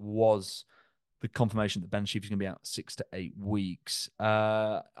comments was the confirmation that Ben Sheaf is going to be out 6 to 8 weeks.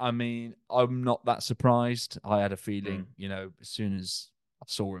 I mean, I'm not that surprised. I had a feeling, as soon as I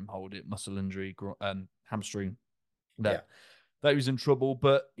saw him hold it, muscle injury, hamstring, that he was in trouble.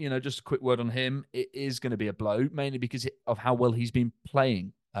 But, just a quick word on him. It is going to be a blow, mainly because of how well he's been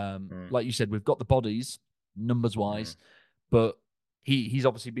playing. Like you said, we've got the bodies, numbers-wise, but he's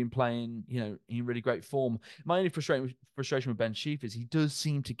obviously been playing, in really great form. My only frustration with Ben Sheaf is he does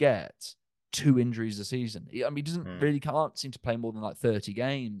seem to get 2 injuries a season. I mean, he can't seem to play more than like 30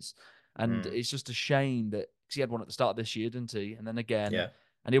 games. And it's just a shame that, because he had one at the start of this year, didn't he? And then again,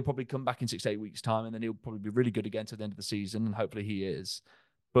 and he'll probably come back in 6 to 8 weeks' time, and then he'll probably be really good again to the end of the season, and hopefully he is.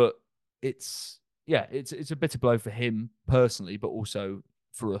 But it's a bitter blow for him personally, but also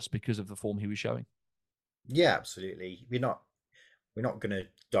for us because of the form he was showing. Yeah, absolutely. We're not going to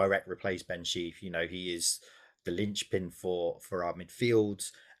direct replace Ben Sheaf. He is the linchpin for our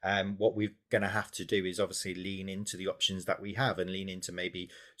midfield. What we're going to have to do is obviously lean into the options that we have and lean into maybe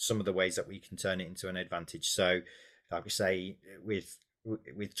some of the ways that we can turn it into an advantage. So, like we say, with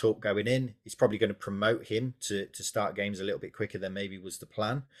Talk going in, it's probably going to promote him to start games a little bit quicker than maybe was the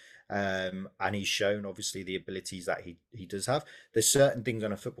plan. And he's shown obviously the abilities that he does have. There's certain things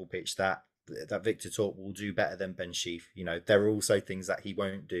on a football pitch that Victor Talk will do better than Ben Sheaf. There are also things that he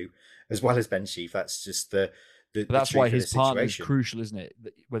won't do as well as Ben Sheaf. That's just but that's why his partner is crucial, isn't it?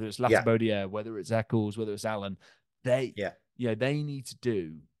 Whether it's Latibodiere, whether it's Eccles, whether it's Allen, they need to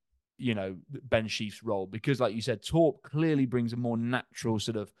do, Ben Sheaf's role, because, like you said, Torp clearly brings a more natural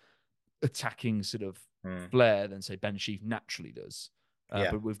sort of attacking sort of flair than, say, Ben Sheaf naturally does.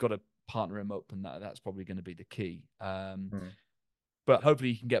 But we've got to partner him up, and that's probably going to be the key. But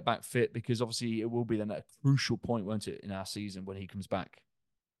hopefully he can get back fit, because obviously it will be then a crucial point, won't it, in our season when he comes back?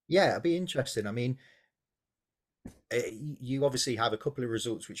 Yeah, it'll be interesting. I mean, you obviously have a couple of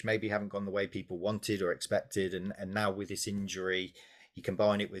results which maybe haven't gone the way people wanted or expected, and now with this injury, you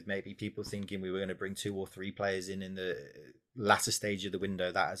combine it with maybe people thinking we were going to bring 2 or 3 players in the latter stage of the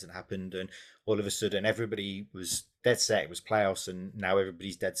window that hasn't happened, and all of a sudden everybody was dead set it was playoffs, and now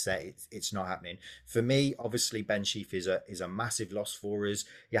everybody's dead set it's not happening. For me, obviously Ben Sheaf is a massive loss for us.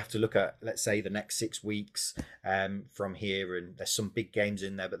 You have to look at, let's say, the next 6 weeks from here, and there's some big games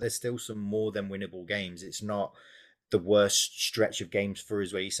in there, but there's still some more than winnable games. It's not the worst stretch of games for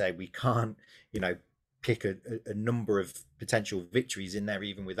us where you say we can't, pick a number of potential victories in there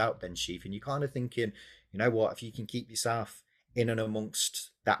even without Ben Sheaf. And you're kind of thinking, you know what, if you can keep yourself in and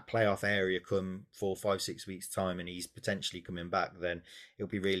amongst that playoff area come 4, 5, 6 weeks time, and he's potentially coming back, then it'll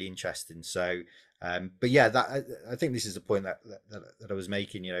be really interesting. So, but yeah, that I think this is the point that I was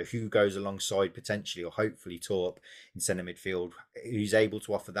making. Who goes alongside potentially or hopefully Torp in centre midfield, who's able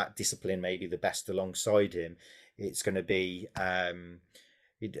to offer that discipline, maybe the best alongside him. It's going to be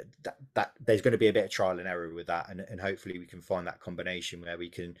that there's going to be a bit of trial and error with that, and hopefully we can find that combination where we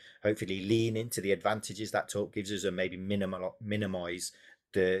can hopefully lean into the advantages that Torp gives us and maybe minimize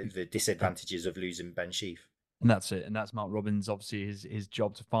the disadvantages of losing Ben Sheaf. And that's it. And that's Mark Robins, obviously his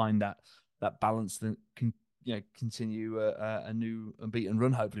job to find that balance that can continue a new unbeaten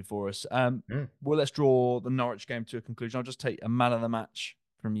run hopefully for us. Well, let's draw the Norwich game to a conclusion. I'll just take a man of the match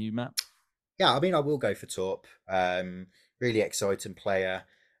from you, Matt. Yeah, I mean, I will go for Torp. Really exciting player.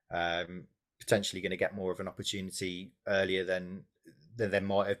 Potentially going to get more of an opportunity earlier than there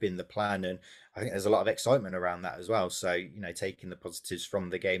might have been the plan, and I think there's a lot of excitement around that as well. So taking the positives from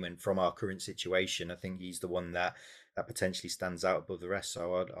the game and from our current situation, I think he's the one that potentially stands out above the rest.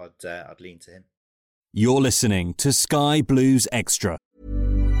 So I'd lean to him. You're listening to Sky Blues Extra.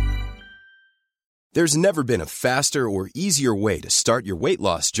 There's never been a faster or easier way to start your weight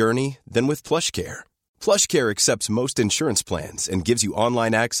loss journey than with PlushCare. PlushCare accepts most insurance plans and gives you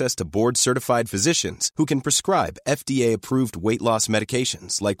online access to board-certified physicians who can prescribe FDA-approved weight loss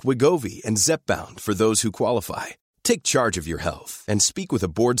medications like Wegovy and Zepbound for those who qualify. Take charge of your health and speak with a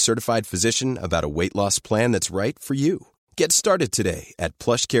board-certified physician about a weight loss plan that's right for you. Get started today at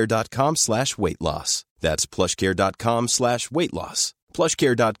plushcare.com/weight-loss. That's plushcare.com/weight-loss.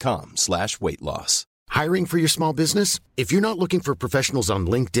 plushcare.com/weight-loss. Hiring for your small business? If you're not looking for professionals on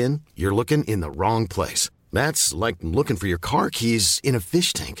LinkedIn, you're looking in the wrong place. That's like looking for your car keys in a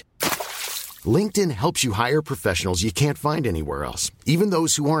fish tank. LinkedIn helps you hire professionals you can't find anywhere else, even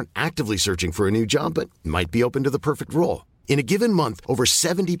those who aren't actively searching for a new job but might be open to the perfect role. In a given month, over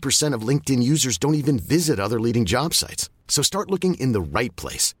 70% of LinkedIn users don't even visit other leading job sites. So start looking in the right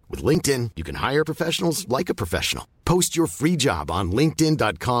place. With LinkedIn, you can hire professionals like a professional. Post your free job on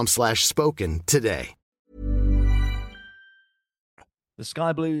linkedin.com/spoken today. The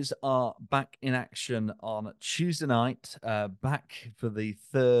Sky Blues are back in action on Tuesday night, back for the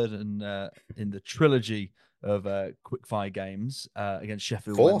third and in the trilogy of quickfire games against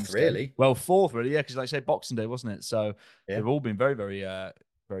Sheffield Fourth, Wednesday. really. Well, fourth, really, yeah, because like I say, Boxing Day, wasn't it? So yeah. They've all been very, very,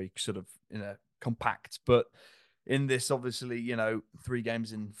 very sort of compact. But in this, obviously, 3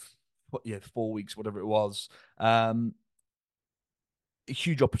 games in 4 weeks, whatever it was, a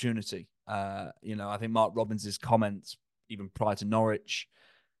huge opportunity. I think Mark Robins' comments, even prior to Norwich,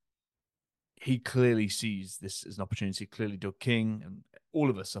 he clearly sees this as an opportunity. Clearly, Doug King and all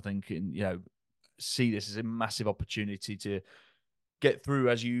of us, I think, see this as a massive opportunity to get through,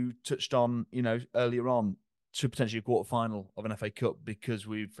 as you touched on, earlier on, to potentially a quarterfinal of an FA Cup, because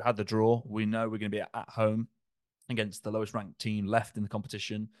we've had the draw. We know we're going to be at home against the lowest ranked team left in the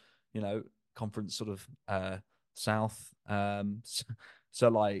competition, conference sort of south. So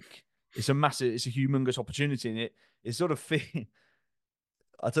like, it's a humongous opportunity, and it's sort of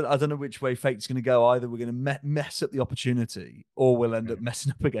I don't know which way fate's going to go. Either we're going to mess up the opportunity, or we'll end up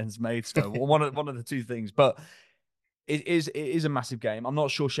messing up against Maidstone. one of the two things. But it is a massive game. I'm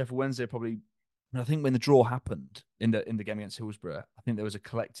not sure Sheffield Wednesday probably. I think when the draw happened in the game against Hillsborough, I think there was a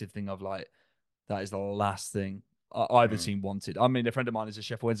collective thing of like, that is the last thing either team wanted. I mean, a friend of mine is a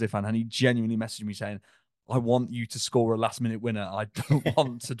Sheffield Wednesday fan, and he genuinely messaged me saying, I want you to score a last-minute winner. I don't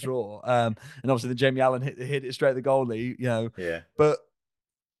want to draw. And obviously, the Jamie Allen hit it straight at the goalie. Yeah. But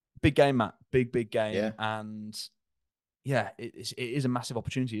big game, Matt. Big game. Yeah. And yeah, it is a massive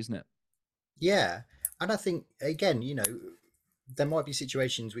opportunity, isn't it? Yeah. And I think, again, there might be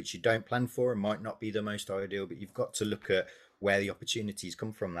situations which you don't plan for and might not be the most ideal, but you've got to look at where the opportunities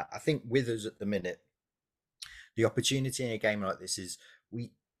come from. That I think with us at the minute, the opportunity in a game like this is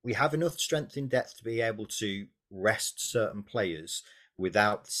we have enough strength in depth to be able to rest certain players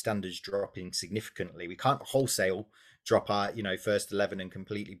without the standards dropping significantly. We can't wholesale drop our first 11 and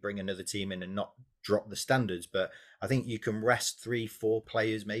completely bring another team in and not drop the standards, but I think you can rest 3-4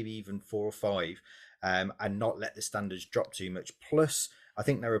 players, maybe even 4 or 5, and not let the standards drop too much. Plus, I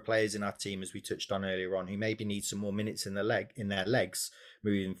think there are players in our team, as we touched on earlier on, who maybe need some more minutes in their legs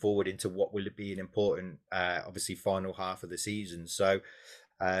moving forward into what will be an important, obviously, final half of the season. So,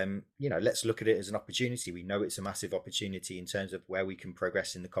 let's look at it as an opportunity. We know it's a massive opportunity in terms of where we can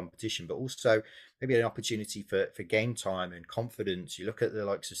progress in the competition, but also maybe an opportunity for game time and confidence. You look at the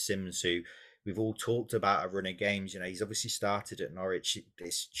likes of Sims, who we've all talked about a run of games. He's obviously started at Norwich.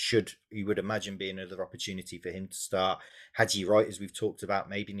 This should, you would imagine, be another opportunity for him to start. Hadji Wright, as we've talked about,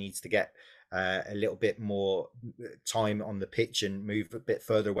 maybe needs to get a little bit more time on the pitch and move a bit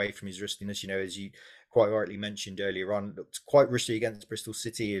further away from his rustiness. As you quite rightly mentioned earlier on, looked quite rusty against Bristol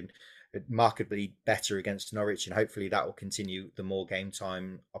City and markedly better against Norwich, and hopefully that will continue the more game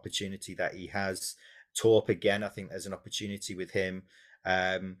time opportunity that he has. Torp again, I think there's an opportunity with him.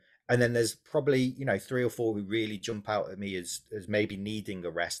 And then there's probably, 3 or 4 who really jump out at me as maybe needing a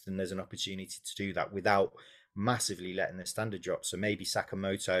rest, and there's an opportunity to do that without massively letting the standard drop. So maybe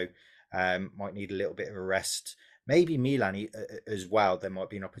Sakamoto might need a little bit of a rest. Maybe Milan as well. There might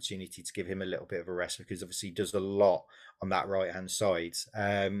be an opportunity to give him a little bit of a rest, because obviously he does a lot on that right-hand side.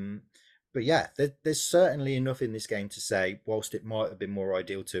 But yeah, there's certainly enough in this game to say, whilst it might have been more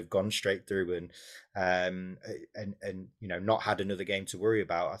ideal to have gone straight through and not had another game to worry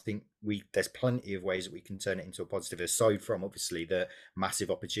about, I think there's plenty of ways that we can turn it into a positive, aside from obviously the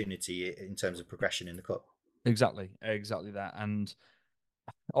massive opportunity in terms of progression in the cup. Exactly that. And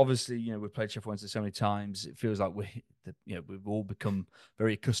obviously, we've played Sheffield Wednesday so many times, it feels like we've all become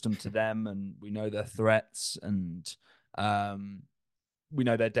very accustomed to them, and we know their threats, and we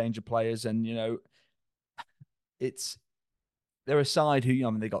know they're danger players, and they're a side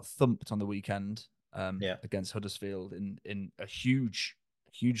who, they got thumped on the weekend against Huddersfield in a huge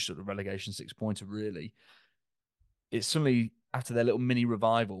sort of relegation 6-pointer. Really, it's suddenly, after their little mini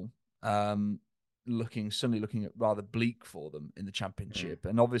revival, looking at rather bleak for them in the Championship.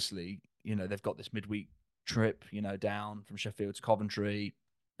 And obviously, they've got this midweek trip, down from Sheffield to Coventry,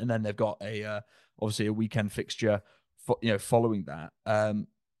 and then they've got obviously a weekend fixture following that. And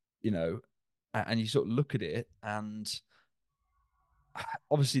you sort of look at it, and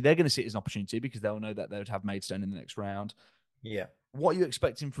obviously they're going to see it as an opportunity, because they'll know that they would have Maidstone in the next round. Yeah. What are you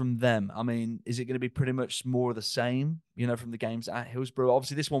expecting from them? I mean, is it going to be pretty much more of the same, from the games at Hillsborough?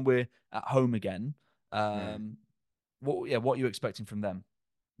 Obviously, this one we're at home again. What are you expecting from them?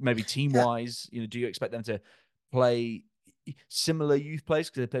 Maybe team-wise, do you expect them to play similar youth players,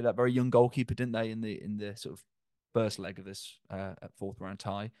 because they played that very young goalkeeper, didn't they, in the sort of first leg of this at 4th round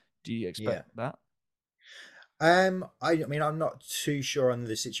tie? Do you expect that? I mean, I'm not too sure on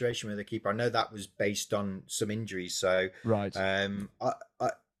the situation with the keeper. I know that was based on some injuries, so right. I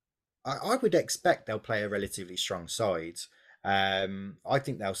would expect they'll play a relatively strong side. I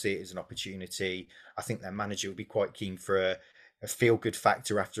think they'll see it as an opportunity. I think their manager will be quite keen for a feel-good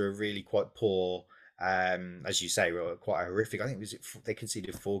factor after a really quite poor, as you say, quite horrific. I think they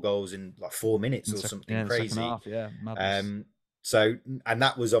conceded 4 goals in like 4 minutes or something crazy. Second half, madness. So, and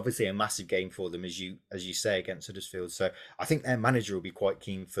that was obviously a massive game for them, as you say, against Huddersfield. So I think their manager will be quite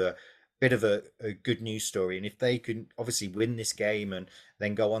keen for a bit of a good news story. And if they can obviously win this game and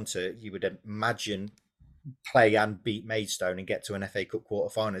then go on to, you would imagine, play and beat Maidstone and get to an FA Cup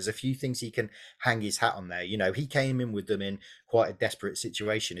quarter-final, there's a few things he can hang his hat on there. He came in with them in quite a desperate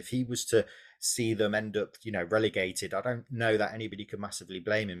situation. If he was to see them end up, relegated, I don't know that anybody could massively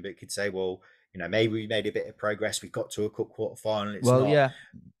blame him, but could say, well, maybe we made a bit of progress. We got to a cup quarter-final.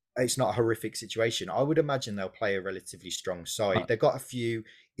 It's not a horrific situation. I would imagine they'll play a relatively strong side. They've got a few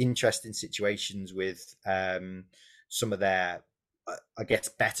interesting situations with some of their, I guess,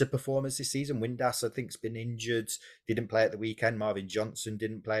 better performers this season. Windass, I think, has been injured. Didn't play at the weekend. Marvin Johnson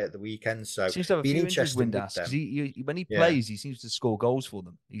didn't play at the weekend. So seems to have a few injuries, Windass, because when he plays, he seems to score goals for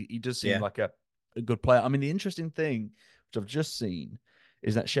them. He does seem like a good player. I mean, the interesting thing, which I've just seen,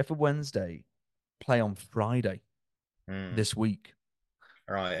 is that Sheffield Wednesday play on Friday this week.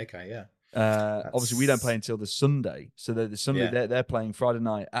 Right. Okay. Yeah. Obviously, we don't play until the Sunday, so the Sunday they're playing Friday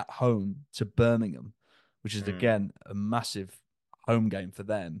night at home to Birmingham, which is again a massive home game for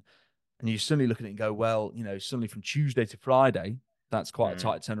them. And you suddenly look at it and go, well, suddenly from Tuesday to Friday, that's quite a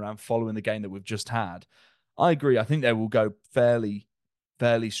tight turnaround following the game that we've just had. I agree. I think they will go fairly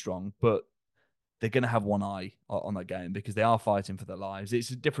strong, but they're going to have one eye on that game, because they are fighting for their lives. It's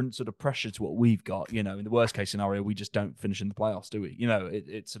a different sort of pressure to what we've got. In the worst case scenario, we just don't finish in the playoffs, do we?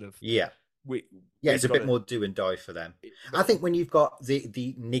 It's sort of it's a bit more do and die for them. I think when you've got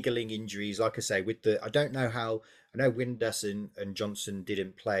the niggling injuries, like I say, I don't know how. I know Windass and Johnson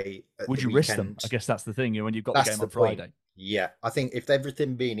didn't play. Would you risk them? I guess that's the thing. When you've got the game on Friday. Yeah, I think if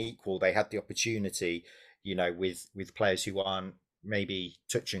everything being equal, they had the opportunity. With players who aren't maybe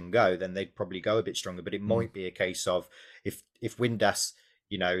touch and go, then they'd probably go a bit stronger. But it might be a case of if Windass,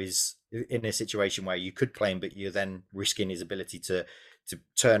 is in a situation where you could play him, but you're then risking his ability to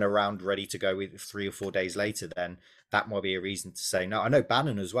turn around ready to go with 3 or 4 days later, then that might be a reason to say no. I know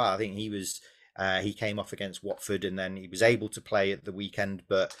Bannon as well. I think he came off against Watford and then he was able to play at the weekend,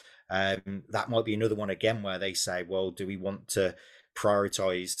 but that might be another one again where they say, well, do we want to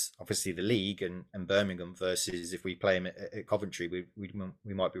prioritise obviously the league and Birmingham versus if we play him at Coventry,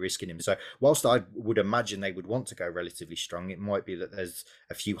 we might be risking him. So whilst I would imagine they would want to go relatively strong, it might be that there's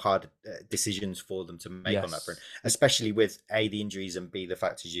a few hard decisions for them to make on that front, especially with A, the injuries, and B, the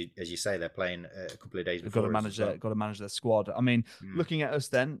fact as you say they're playing a couple of days before. Got to manage their squad. I mean, looking at us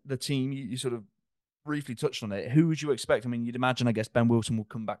then, the team you sort of briefly touched on it. Who would you expect? I mean, you'd imagine, I guess, Ben Wilson will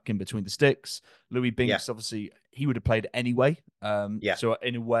come back in between the sticks. Louis Binks, obviously, he would have played anyway. So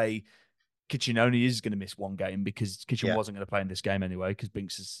in a way, Kitchen only is going to miss one game because Kitchen wasn't going to play in this game anyway because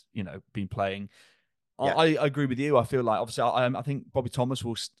Binks has, been playing. I agree with you. I feel like, obviously, I think Bobby Thomas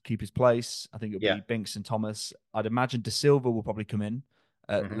will keep his place. I think it'll be Binks and Thomas. I'd imagine De Silva will probably come in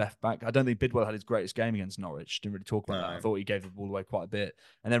at left back. I don't think Bidwell had his greatest game against Norwich. Didn't really talk about that. I thought he gave the ball away quite a bit.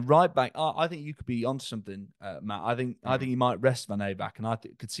 And then right back, I think you could be onto something, Matt. I think he might rest Van Aback, and I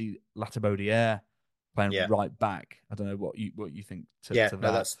could see Latabodiere playing right back. I don't know what you think to that.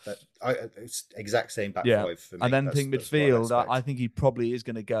 No, it's exact same back five for me. And then think midfield, I think he probably is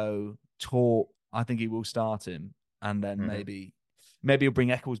going to go Tor. I think he will start him, and then maybe he'll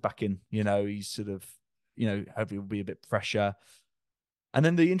bring Eccles back in. He's sort of, hopefully will be a bit fresher. And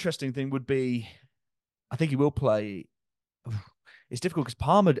then the interesting thing would be, I think he will play. It's difficult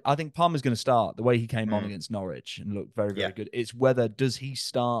because I think Palmer's going to start the way he came on against Norwich and looked very, very good. It's whether does he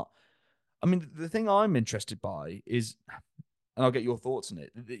start. I mean, the thing I'm interested by is, and I'll get your thoughts on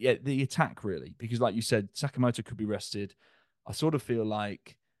it. The attack really, because like you said, Sakamoto could be rested. I sort of feel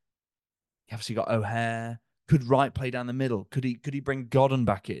like you obviously got O'Hare. Could Wright play down the middle? Could he bring Godden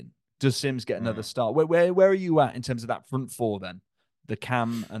back in? Does Sims get another start? Where are you at in terms of that front four then? The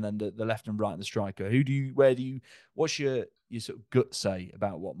cam and then the left and right and the striker. What's your sort of gut say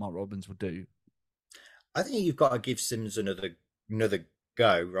about what Mark Robbins would do? I think you've got to give Sims another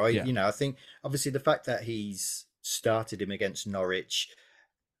go, right? Yeah. I think obviously the fact that he's started him against Norwich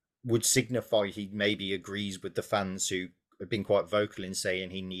would signify he maybe agrees with the fans who have been quite vocal in saying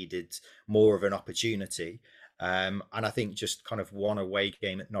he needed more of an opportunity. And I think just kind of one away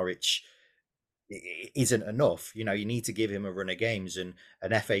game at Norwich isn't enough. You need to give him a run of games, and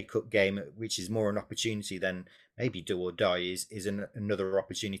an FA Cup game, which is more an opportunity than maybe do or die, is another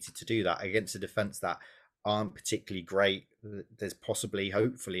opportunity to do that against a defence that aren't particularly great. There's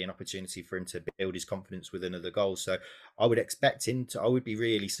hopefully an opportunity for him to build his confidence with another goal. So I would expect I would be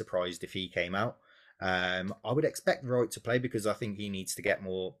really surprised if he came out. I would expect Wright to play because I think he needs to get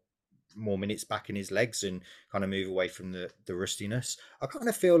more minutes back in his legs and kind of move away from the rustiness. I kind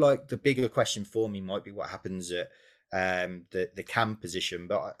of feel like the bigger question for me might be what happens at the cam position,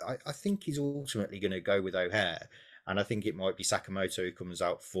 but I think he's ultimately going to go with O'Hare, and I think it might be Sakamoto who comes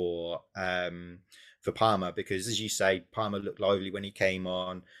out for Palmer because, as you say, Palmer looked lively when he came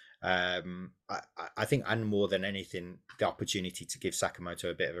on. I think, and more than anything, the opportunity to give Sakamoto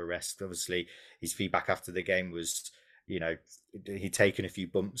a bit of a rest. Obviously, his feedback after the game was, he'd taken a few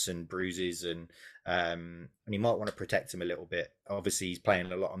bumps and bruises, and he might want to protect him a little bit. Obviously, he's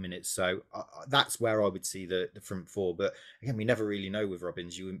playing a lot of minutes, so that's where I would see the front four. But again, we never really know with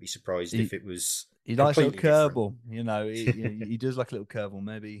Robbins. You wouldn't be surprised if it was. He likes a little curveball, he does like a little curveball.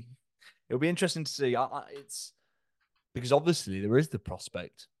 Maybe it'll be interesting to see. It's because obviously there is the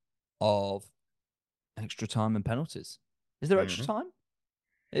prospect of extra time and penalties. Is there extra time?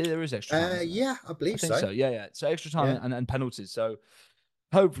 There is extra time. Yeah, I believe so. Yeah. So extra time and penalties. So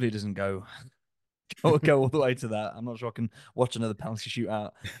hopefully it doesn't go all the way to that. I'm not sure I can watch another penalty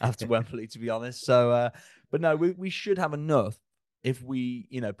shootout after Wembley, to be honest. So, but no, we should have enough if we,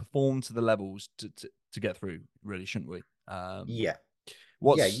 perform to the levels to get through, really, shouldn't we?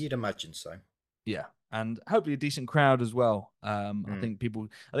 You'd imagine so. Yeah, and hopefully a decent crowd as well. I think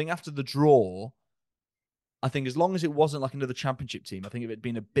after the draw, I think as long as it wasn't like another championship team, I think if it'd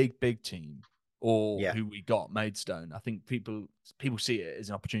been a big team or who we got, Maidstone, I think people see it as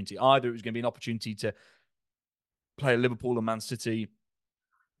an opportunity. Either it was going to be an opportunity to play Liverpool and Man City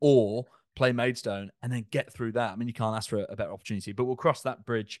or play Maidstone and then get through that. I mean, you can't ask for a better opportunity, but we'll cross that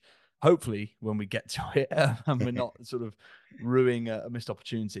bridge hopefully when we get to it and we're not sort of ruining a missed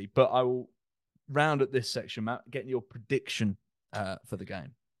opportunity. But I will round at this section, Matt, getting your prediction for the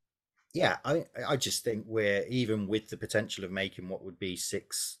game. Yeah, I just think we're, even with the potential of making what would be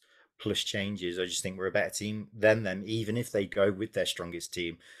 6+ plus changes, I just think we're a better team than them, even if they go with their strongest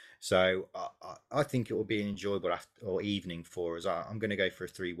team. So I think it will be an enjoyable evening for us. I'm going to go for a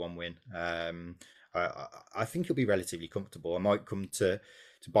 3-1 win. I think it'll be relatively comfortable. I might come to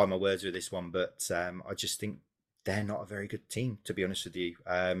buy my words with this one, but I just think they're not a very good team, to be honest with you.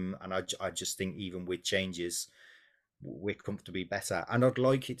 And I just think even with changes, we're comfortably better. And I'd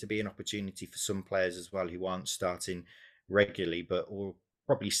like it to be an opportunity for some players as well who aren't starting regularly, but or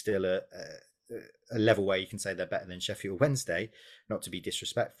probably still a level where you can say they're better than Sheffield Wednesday, not to be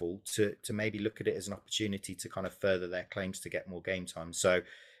disrespectful, to maybe look at it as an opportunity to kind of further their claims to get more game time. So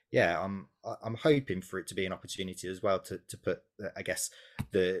yeah, I'm hoping for it to be an opportunity as well to put, I guess,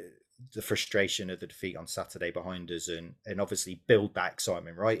 the frustration of the defeat on Saturday behind us, and obviously build that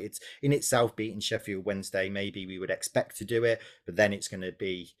excitement, right? It's in itself beating Sheffield Wednesday. Maybe we would expect to do it, but then it's going to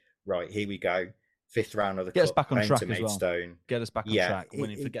be, right, here we go, 5th round of the Get us cup, back on track as Maidstone. well. Get us back on track.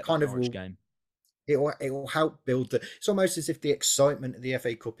 Winning, forget the Norwich game. It will help build it's almost as if the excitement of the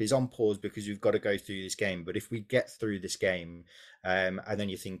FA Cup is on pause because we've got to go through this game. But if we get through this game, and then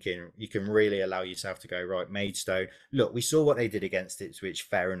you're thinking, you can really allow yourself to go, right, Maidstone, look, we saw what they did against Ipswich,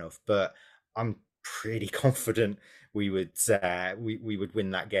 fair enough, but I'm pretty confident we would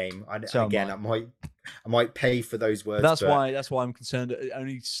win that game. I might pay for those words. That's why I'm concerned.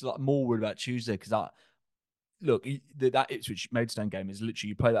 Only more worried about Tuesday, because look, that Ipswich Maidstone game is literally,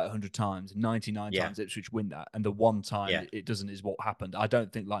 you play that 100 times, 99 times Ipswich win that, and the one time it doesn't is what happened. I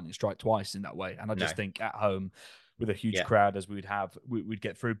don't think lightning strike twice in that way, and I just think at home with a huge crowd as we would have, we'd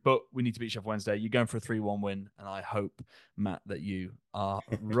get through. But we need to beat Sheffield Wednesday. You're going for a 3-1 win, and I hope, Matt, that you are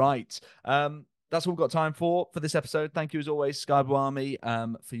right. That's all we've got time for this episode. Thank you, as always, Sky Blue Army,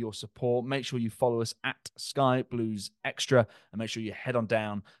 for your support. Make sure you follow us at Sky Blues Extra, and make sure you head on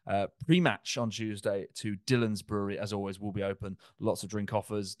down pre-match on Tuesday to Dylan's Brewery. As always, we'll be open. Lots of drink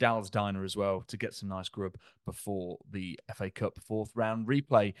offers. Dal's Diner as well, to get some nice grub before the FA Cup 4th round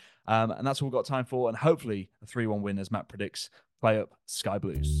replay. And that's all we've got time for. And hopefully a 3-1 win, as Matt predicts. Play up Sky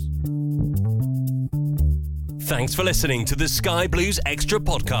Blues. Thanks for listening to the Sky Blues Extra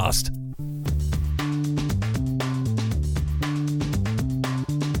podcast.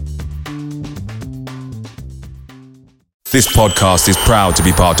 This podcast is proud to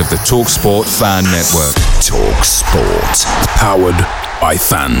be part of the TalkSport Fan Network. TalkSport. Powered by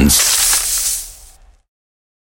fans.